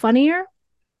funnier,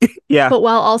 Yeah. but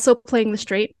while also playing the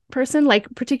straight person.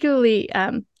 Like particularly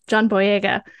John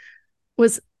Boyega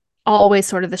was always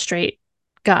sort of the straight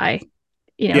guy,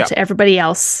 Yeah. to everybody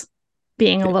else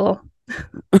being a little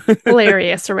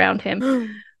hilarious around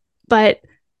him. But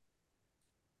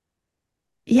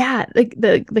yeah,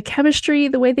 the chemistry,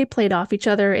 the way they played off each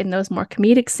other in those more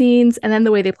comedic scenes, and then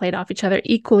the way they played off each other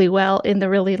equally well in the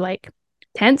really like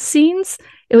tense scenes.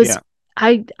 It was Yeah.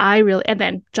 I really, and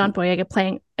then John Boyega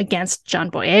playing against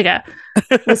John Boyega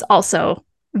was also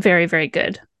very, very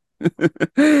good.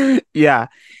 Yeah.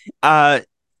 I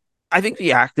think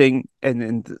the acting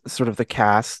and sort of the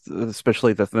cast,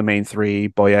 especially the main three,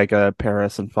 Boyega,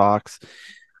 Paris, and Fox,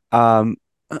 um,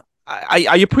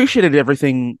 I appreciated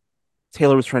everything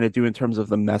Taylor was trying to do in terms of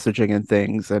the messaging and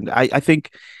things. And I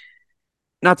think,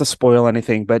 not to spoil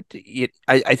anything, but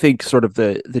I think sort of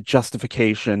the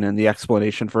justification and the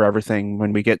explanation for everything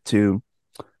when we get to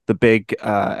the big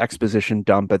exposition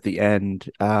dump at the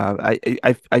end,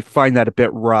 I find that a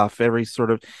bit rough.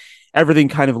 Everything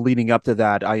kind of leading up to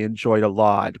that I enjoyed a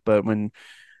lot, but when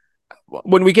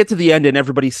we get to the end and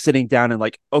everybody's sitting down and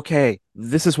like, okay,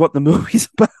 this is what the movie's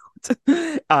about,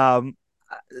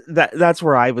 that's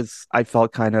where I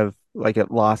felt kind of like it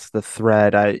lost the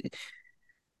thread.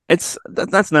 That's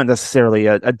not necessarily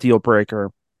a deal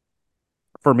breaker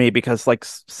for me, because like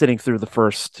sitting through the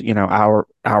first hour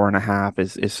and a half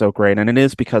is so great, and it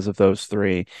is because of those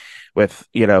three, with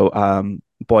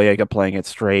Boyega playing it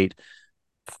straight,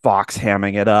 Fox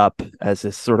hamming it up as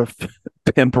this sort of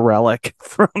pimp relic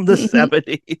from the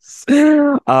 70s,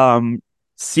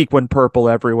 sequin purple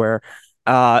everywhere,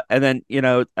 and then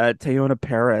Teyonah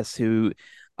Parris, who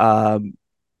um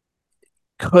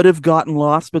could have gotten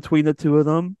lost between the two of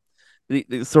them,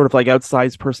 the sort of like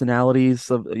outsized personalities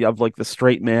of like the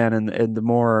straight man and the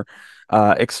more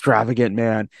extravagant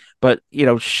man. But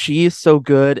she is so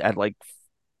good at like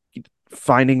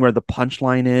finding where the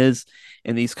punchline is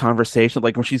in these conversations,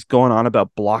 like when she's going on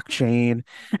about blockchain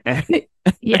and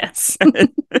Yes.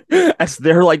 as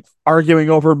they're like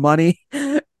arguing over money,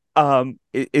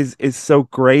 is so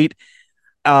great.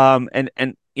 And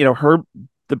her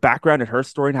the background in her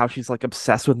story and how she's like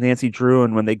obsessed with Nancy Drew,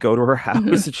 and when they go to her house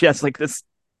Mhm. and she has like this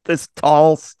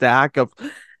tall stack of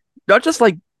not just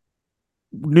like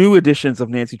new editions of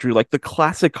Nancy Drew, like the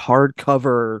classic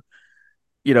hardcover,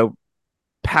 you know,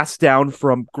 passed down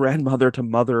from grandmother to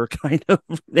mother kind of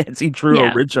Nancy Drew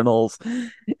Yeah. originals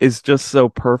is just so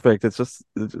perfect. It's just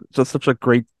such a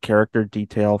great character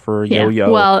detail for Yeah.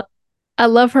 Yo-Yo. Well, I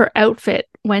love her outfit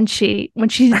when she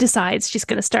decides she's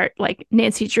going to start like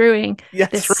Nancy Drewing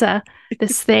Yes, this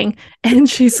this thing, and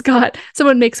she's got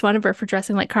someone makes fun of her for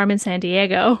dressing like Carmen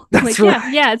Sandiego. I'm that's like, yeah,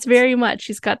 right. yeah, it's very much.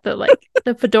 She's got the like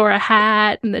the fedora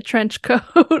hat and the trench coat.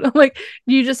 I'm like,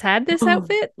 you just had this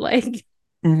outfit, like.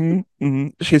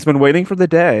 She's been waiting for the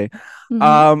day. Mhm.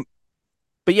 Um,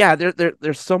 but yeah,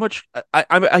 there's so much.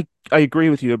 I agree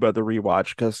with you about the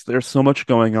rewatch because there's so much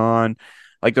going on.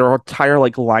 Like there are entire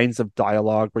like lines of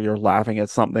dialogue where you're laughing at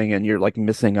something and you're like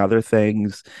missing other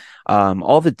things.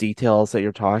 All the details that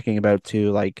you're talking about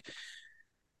too, like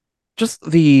just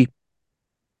the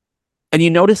and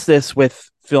you notice this with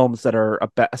films that are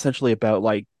about essentially about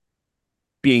like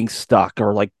being stuck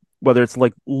or like whether it's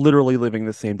like literally living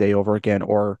the same day over again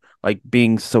or like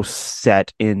being so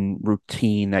set in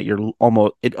routine that you're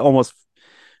almost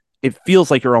it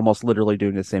feels like you're almost literally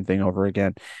doing the same thing over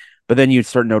again. But then you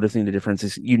start noticing the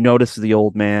differences. You notice the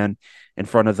old man in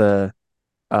front of the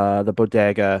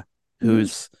bodega Mhm.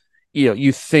 who's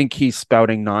you think he's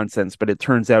spouting nonsense, but it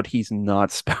turns out he's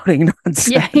not spouting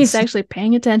Yeah, he's nonsense. actually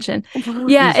paying attention.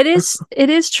 Yeah, He's it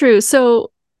is true.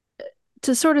 So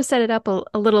to sort of set it up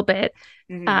a little bit,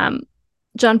 hmm um,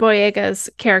 John Boyega's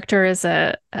character is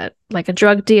a like a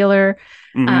drug dealer.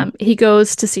 hmm He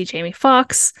goes to see Jamie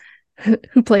Foxx,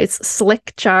 who plays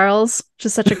Slick Charles, which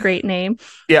is such a great name,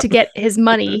 yeah to get his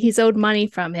money. He's owed money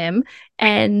from him,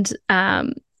 and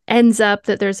ends up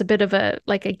that there's a bit of a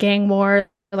like a gang war,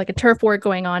 like a turf war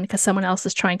going on because someone else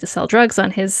is trying to sell drugs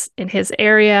on his in his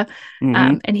area,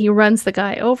 hmm and he runs the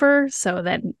guy over. So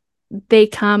then they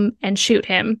come and shoot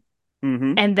him,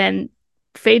 hmm and then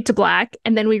fade to black,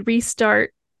 and then we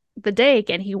restart the day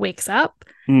again. He wakes up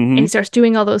and he hmm starts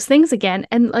doing all those things again,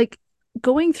 and like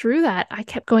going through that, I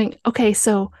kept going, okay,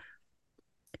 so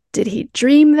did he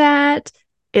dream that?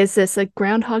 Is this a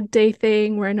Groundhog Day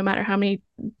thing where no matter how many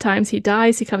times he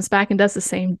dies, he comes back and does the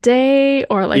same day?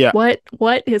 Or like yeah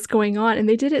what is going on? And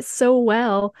they did it so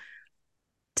well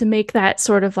to make that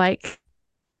sort of like,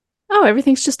 oh,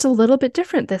 everything's just a little bit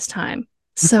different this time.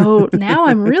 So now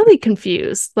I'm really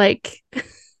confused. Like,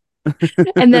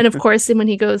 and then of course, when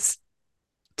he goes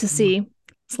to see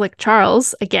Slick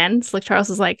Charles again, Slick Charles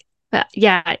is like,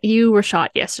 yeah, you were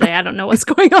shot yesterday. I don't know what's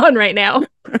going on right now.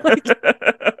 Like,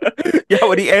 yeah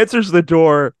when he answers the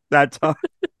door that time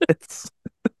it's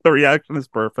the reaction is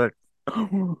perfect.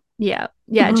 yeah.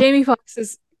 Yeah. Jamie Foxx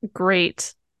is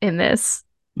great in this.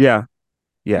 Yeah,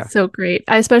 yeah. So great.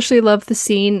 I especially love the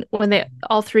scene when they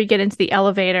all three get into the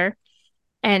elevator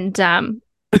and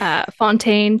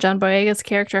Fontaine, John Boyega's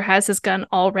character, has his gun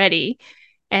already.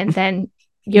 And then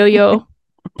Yo-Yo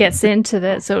gets into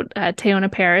the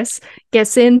Teyona Paris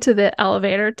gets into the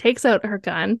elevator, takes out her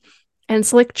gun, and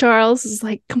Slick Charles is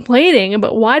like complaining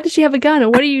about why did she have a gun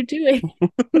and what are you doing?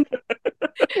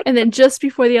 And then just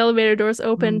before the elevator doors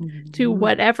open to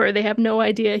whatever, they have no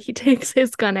idea, he takes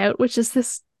his gun out, which is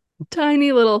this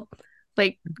tiny little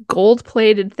like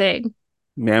gold-plated thing.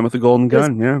 Man with a golden It was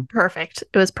gun, yeah. perfect.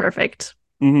 It was perfect.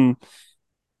 hmm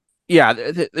Yeah,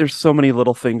 there's so many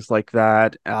little things like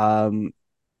that.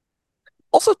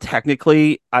 Also,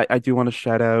 technically, I do want to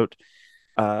shout out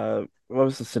what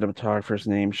was the cinematographer's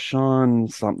name? Sean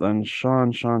something.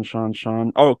 Sean.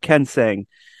 Oh, Ken Sang.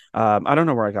 I don't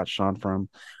know where I got Sean from.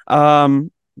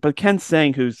 But Ken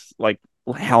Sang, who's like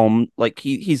helm, like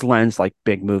he's lensed like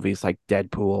big movies like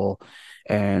Deadpool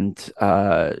and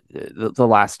the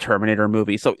last Terminator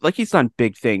movie. So like he's done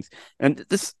big things. And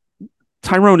this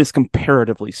Tyronne is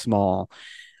comparatively small.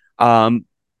 Um,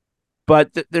 but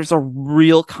there's a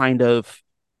real kind of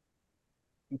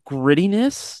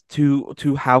grittiness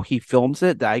to how he films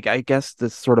it. I guess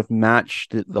this sort of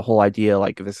matched the whole idea,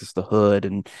 like this is the hood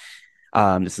and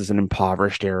this is an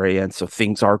impoverished area, and so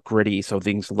things are gritty, so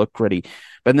things look gritty.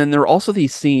 But then there are also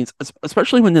these scenes,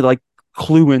 especially when they like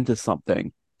clue into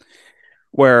something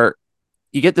where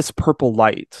you get this purple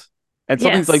light and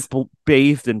something's like Yes.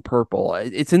 bathed in purple.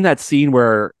 It's in that scene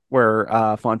where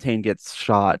Fontaine gets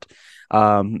shot.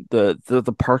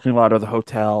 The parking lot of the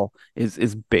hotel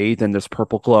is bathed in this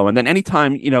purple glow, and then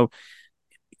anytime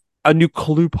a new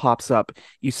clue pops up,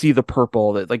 you see the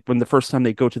purple. That like when the first time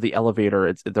they go to the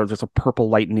elevator, there's a purple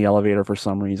light in the elevator for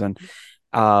some reason.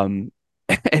 Um,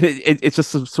 and it's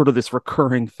just sort of this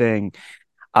recurring thing.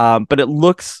 But it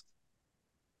looks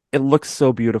it looks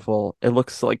so beautiful. It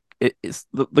looks like it's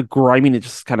the griminess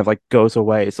just kind of like goes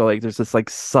away. So like there's this like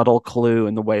subtle clue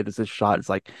in the way this is shot. It's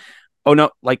like, oh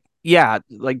no, like yeah,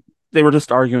 like they were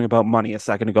just arguing about money a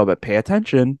second ago, but pay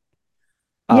attention.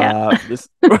 Yeah. This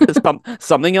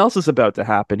something else is about to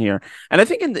happen here. And I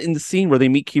think in the scene where they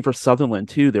meet Kiefer Sutherland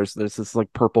too, there's this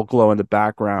like purple glow in the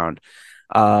background.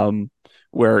 Um,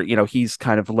 where he's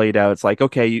kind of laid out. It's like,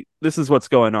 okay, this is what's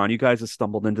going on. You guys have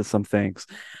stumbled into some things,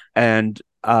 and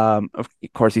of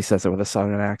course he says it with a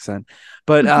southern accent,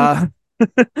 but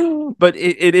but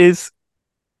it is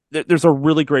there's a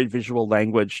really great visual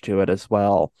language to it as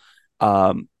well.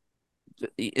 Um,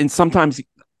 and sometimes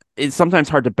it's sometimes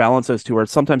hard to balance those two, or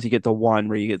sometimes you get the one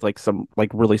where you get like some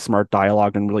like really smart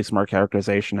dialogue and really smart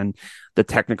characterization, and the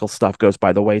technical stuff goes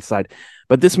by the wayside.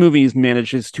 But this movie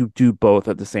manages to do both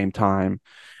at the same time,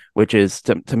 which is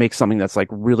to make something that's like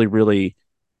really, really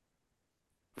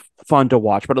fun to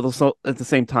watch, but also at the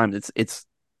same time, it's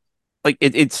like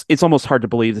it's almost hard to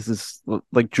believe this is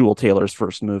like Jewel Taylor's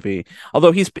first movie,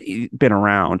 although he's been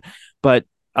around. But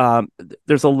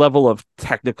there's a level of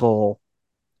technical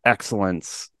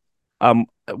excellence,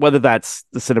 whether that's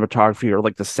the cinematography or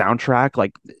like the soundtrack.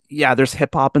 Like, yeah, there's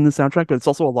hip hop in the soundtrack, but it's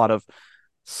also a lot of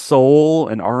soul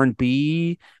and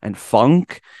R&B and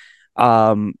funk,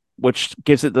 which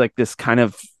gives it like this kind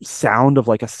of sound of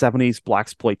like a 70s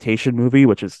blaxploitation movie,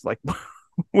 which is like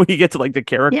when you get to like the Yeah.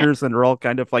 characters and they're all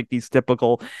kind of like these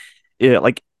typical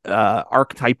like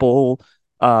archetypal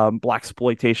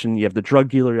blaxploitation. You have the drug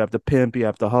dealer, you have the pimp, you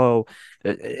have the hoe.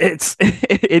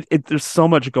 There's so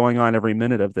much going on every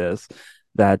minute of this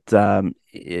that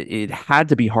it had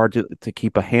to be hard to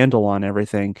keep a handle on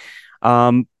everything.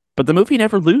 But the movie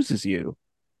never loses you,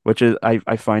 which is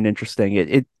I find interesting.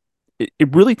 It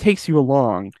really takes you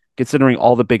along considering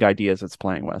all the big ideas it's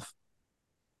playing with.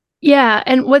 Yeah,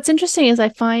 and what's interesting is I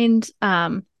find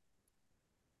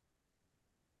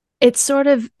it's sort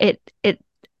of it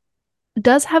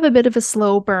does have a bit of a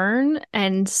slow burn,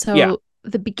 and Yeah. so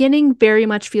the beginning very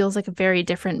much feels like a very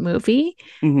different movie.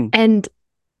 Hmm. And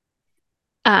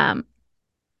um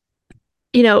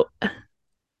you know,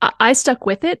 I stuck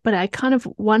with it, but I kind of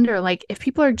wonder like if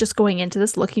people are just going into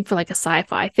this looking for like a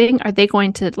sci-fi thing, are they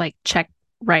going to like check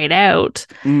right out?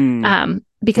 Mm.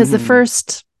 Because the Hmm.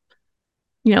 first,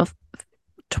 you know,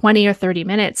 20 or 30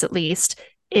 minutes at least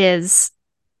is,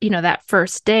 that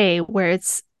first day where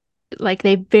it's like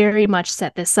they very much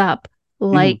set this up Hmm.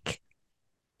 like,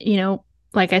 you know,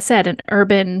 like I said, an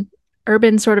urban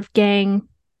sort of gang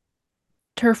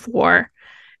turf war.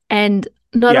 And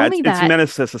not Yeah, only it's that,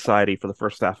 menace to society for the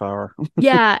first half hour.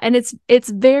 yeah, and it's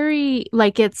very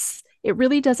like it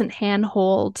really doesn't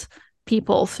handhold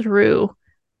people through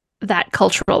that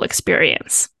cultural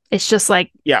experience. It's just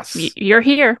like Yes. you're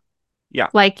here. Yeah.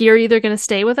 Like you're either going to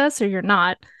stay with us or you're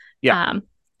not. Yeah. Um,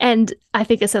 and I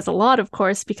think it says a lot, of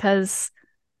course, because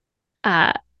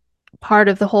uh, part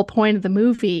of the whole point of the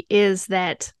movie is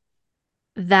that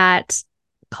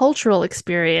cultural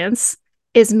experience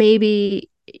is maybe,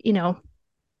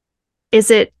 is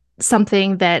it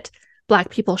something that Black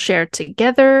people share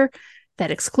together that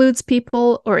excludes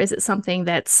people, or is it something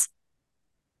that's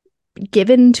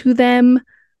given to them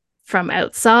from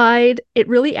outside? It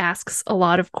really asks a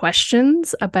lot of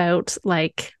questions about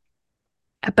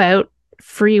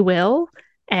free will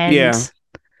Yeah. and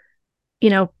you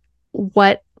know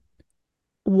what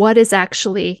what is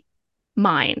actually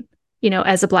mine,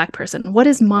 as a Black person. What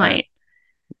is Right. mine? Yeah.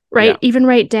 Right? Even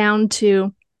right down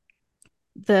to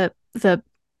the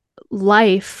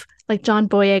life, like John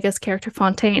Boyega's character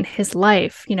Fontaine, his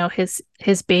life,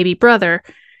 his baby brother,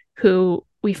 who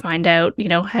we find out,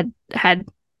 had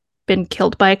been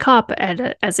killed by a cop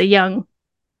as a young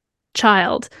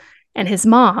child, and his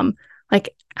mom, like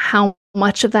how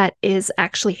much of that is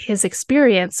actually his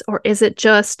experience, or is it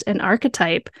just an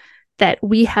archetype that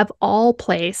we have all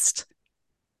placed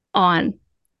on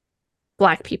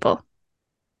Black people?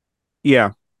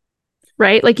 Yeah.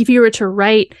 Right? Like if you were to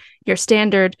write your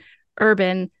standard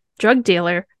urban drug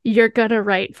dealer, you're gonna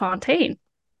write Fontaine.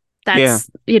 Yeah.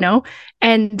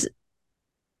 And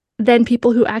then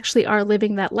people who actually are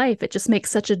living that life, it just makes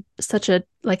such a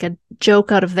like a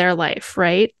joke out of their life,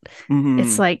 right?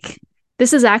 It's Hmm. like,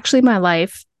 this is actually my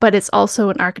life, but it's also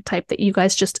an archetype that you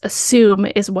guys just assume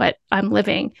is what I'm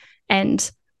living.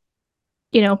 And,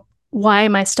 why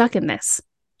am I stuck in this?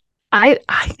 I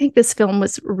think this film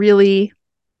was really,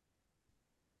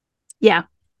 yeah,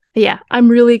 yeah. I'm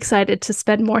really excited to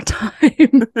spend more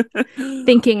time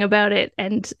thinking about it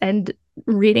and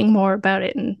reading more about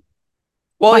it and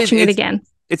Well, watching it again.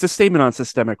 it's a statement on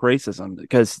systemic racism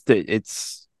because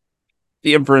it's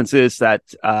the inference is that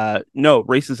no,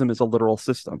 racism is a literal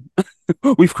system.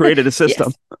 We've created a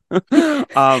system. Yes.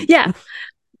 um, Yeah.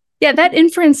 Yeah, that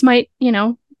inference might,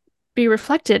 be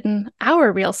reflected in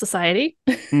our real society.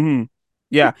 mhm.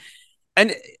 Yeah,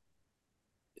 and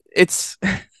it's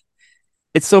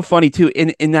it's so funny too.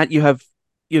 In that you have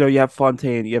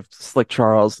Fontaine, you have Slick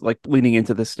Charles, like leaning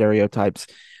into the stereotypes,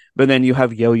 but then you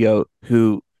have Yo-Yo,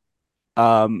 who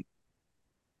um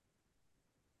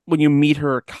when you meet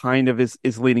her kind of is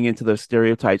leaning into those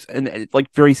stereotypes, and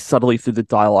like very subtly through the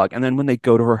dialogue. And then when they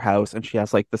go to her house and she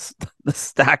has like this the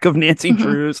stack of Nancy Mhm.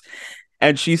 Drews,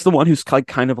 and she's the one who's like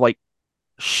kind of like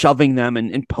shoving them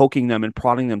and poking them and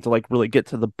prodding them to like really get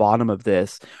to the bottom of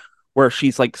this, where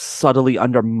she's like subtly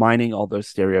undermining all those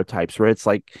stereotypes, where it's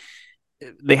like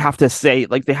they have to say,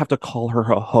 like they have to call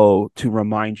her a hoe to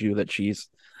remind you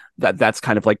that that's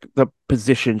kind of like the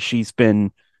position she's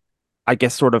been, I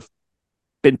guess, sort of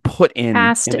been put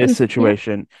Cast in this in. Yeah.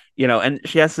 situation. And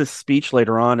she has this speech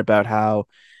later on about how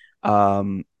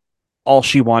um all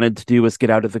she wanted to do was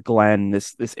get out of the Glen,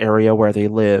 this area where they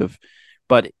live,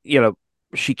 but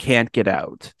she can't get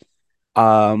out.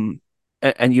 And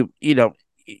you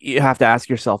have to ask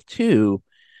yourself too,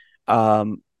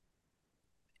 um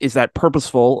is that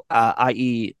purposeful,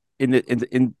 i.e.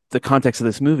 in the context of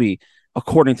this movie,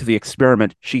 according to the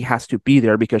experiment, she has to be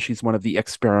there because she's one of the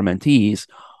experimentees,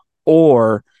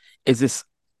 or is this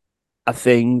a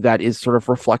thing that is sort of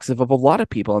reflexive of a lot of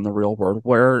people in the real world,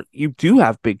 where you do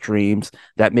have big dreams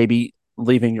that maybe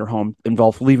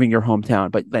involve leaving your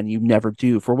hometown, but then you never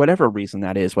do for whatever reason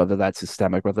that is, whether that's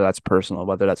systemic, whether that's personal,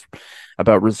 whether that's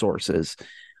about resources.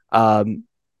 Um,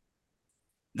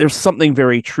 there's something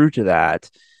very true to that,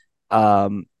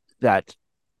 um, that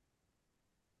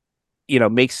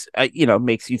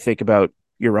makes you think about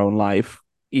your own life,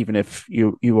 even if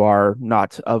you are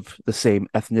not of the same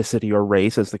ethnicity or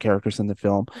race as the characters in the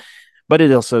film. But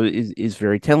it also is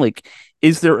very telling. Like,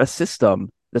 is there a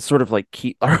system that's sort of like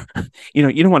keep you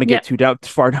don't want to Yeah. get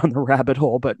far down the rabbit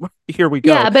hole, but here we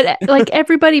go. Yeah, but like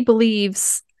everybody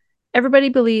believes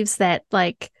that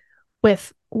like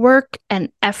with work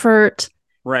and effort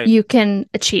Right. you can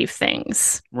achieve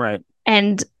things. Right.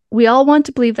 And we all want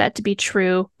to believe that to be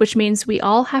true, which means we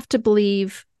all have to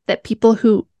believe that people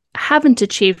who haven't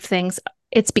achieved things,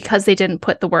 it's because they didn't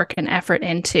put the work and effort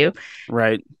into.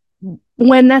 Right.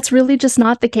 When that's really just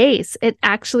not the case. It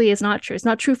actually is not true. It's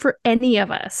not true for any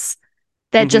of us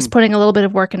that just putting a little bit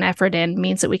of work and effort in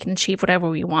means that we can achieve whatever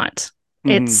we want.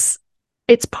 Mm-hmm.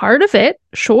 It's part of it,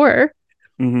 sure,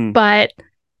 Mm-hmm. but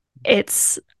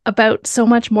it's about so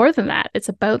much more than that. It's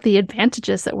about the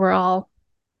advantages that we're all,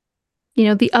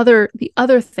 the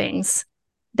other things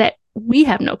that we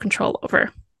have no control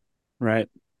over. Right.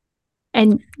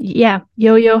 And yeah,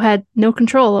 Yo-Yo had no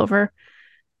control over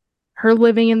her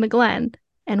living in the Glen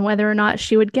and whether or not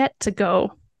she would get to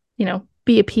go,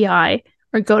 be a PI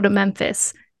or go to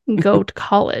Memphis and go to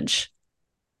college.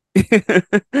 And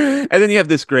then you have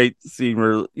this great scene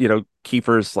where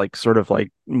Kiefer's like sort of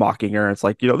like mocking her. It's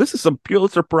like, this is some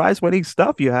Pulitzer Prize winning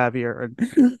stuff you have here.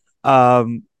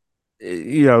 And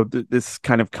this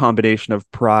kind of combination of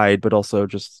pride but also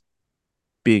just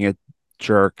being a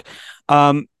jerk.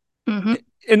 Mm-hmm.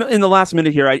 In the last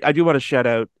minute here, I do want to shout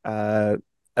out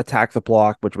Attack the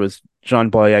Block, which was John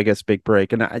Boyega's big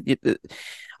break. And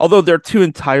although they're two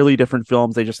entirely different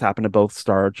films, they just happen to both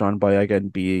star John Boyega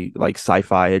and be like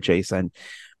sci-fi adjacent.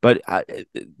 But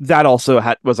that also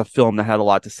was a film that had a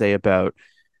lot to say about,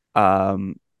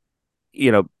 um,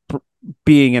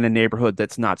 being in a neighborhood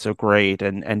that's not so great,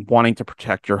 and wanting to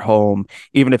protect your home,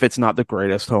 even if it's not the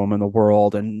greatest home in the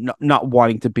world, and not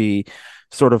wanting to be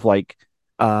sort of like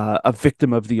a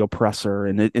victim of the oppressor.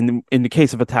 And in the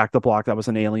case of Attack the Block, that was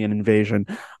an alien invasion.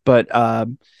 But I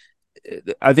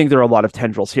think there are a lot of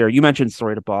tendrils here. You mentioned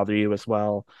Sorry to Bother You as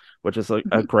well, which is a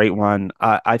great one.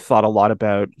 I thought a lot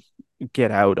about Get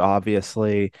Out,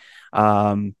 obviously.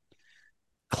 Clockwork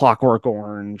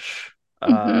Orange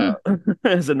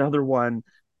is another one.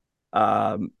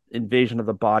 Invasion of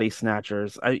the Body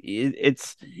Snatchers.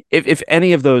 It's if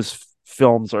any of those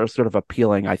films are sort of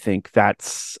appealing, I think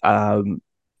that's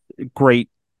great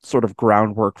sort of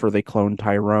groundwork for They Clone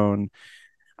Tyrone.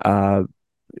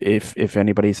 If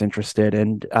anybody's interested,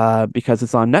 and because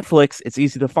it's on Netflix, it's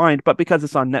easy to find, but because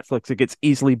it's on Netflix, it gets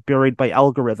easily buried by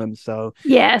algorithms. So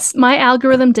yes, my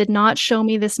algorithm did not show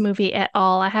me this movie at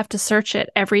all. I have to search it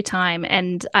every time,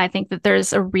 and I think that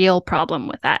there's a real problem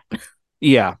with that.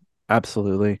 yeah,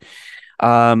 absolutely.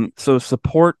 So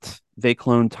support They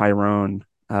Clone Tyrone.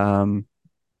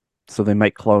 So they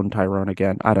might clone Tyronne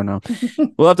again. I don't know.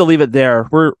 We'll have to leave it there.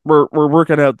 We're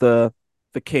working out the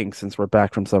the king since we're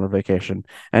back from summer vacation.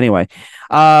 Anyway,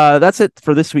 that's it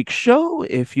for this week's show.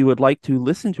 If you would like to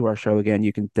listen to our show again,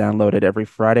 you can download it every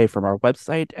Friday from our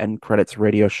website,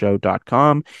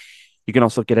 endcreditsradioshow.com. You can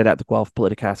also get it at the Guelph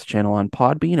Politicast channel on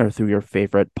Podbean or through your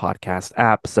favorite podcast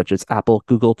apps such as Apple,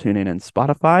 Google, TuneIn, and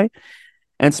Spotify.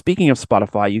 And speaking of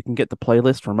Spotify, you can get the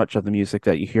playlist for much of the music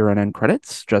that you hear on End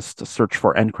Credits. Just search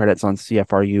for End Credits on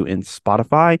CFRU in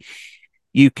Spotify.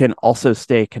 You can also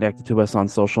stay connected to us on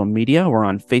social media. We're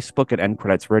on Facebook at End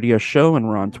Credits Radio Show, and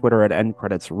we're on Twitter at End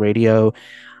Credits Radio.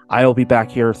 I will be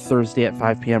back here Thursday at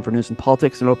 5 p.m. for news and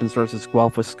politics and open sources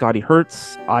Guelph with Scotty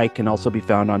Hertz. I can also be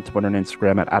found on Twitter and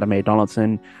Instagram at Adam A.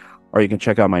 Donaldson, or you can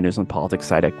check out my news and politics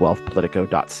site at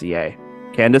guelphpolitico.ca.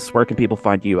 Candace, where can people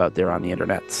find you out there on the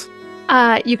internet?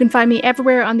 You can find me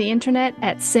everywhere on the internet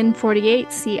at Sin48,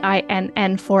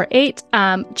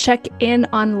 CINN48. Check in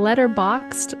on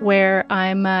Letterboxd, where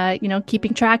I'm,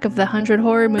 keeping track of the 100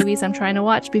 horror movies I'm trying to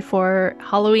watch before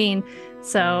Halloween.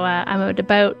 So I'm at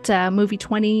about movie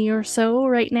 20 or so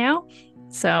right now.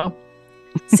 So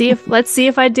let's see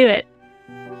if I do it.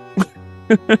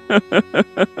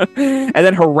 And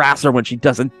then harass her when she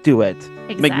doesn't do it.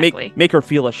 Exactly. Make her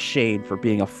feel ashamed for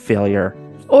being a failure.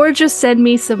 Or just send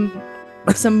me some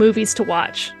movies to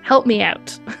watch. Help me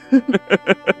out.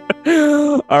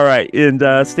 All right.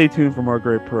 And stay tuned for more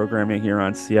great programming here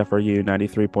on CFRU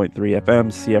 93.3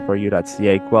 FM,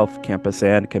 CFRU.ca, Guelph Campus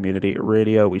and Community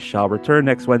Radio. We shall return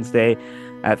next Wednesday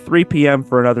at 3 p.m.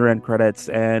 for another End Credits,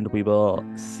 and we will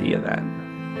see you then.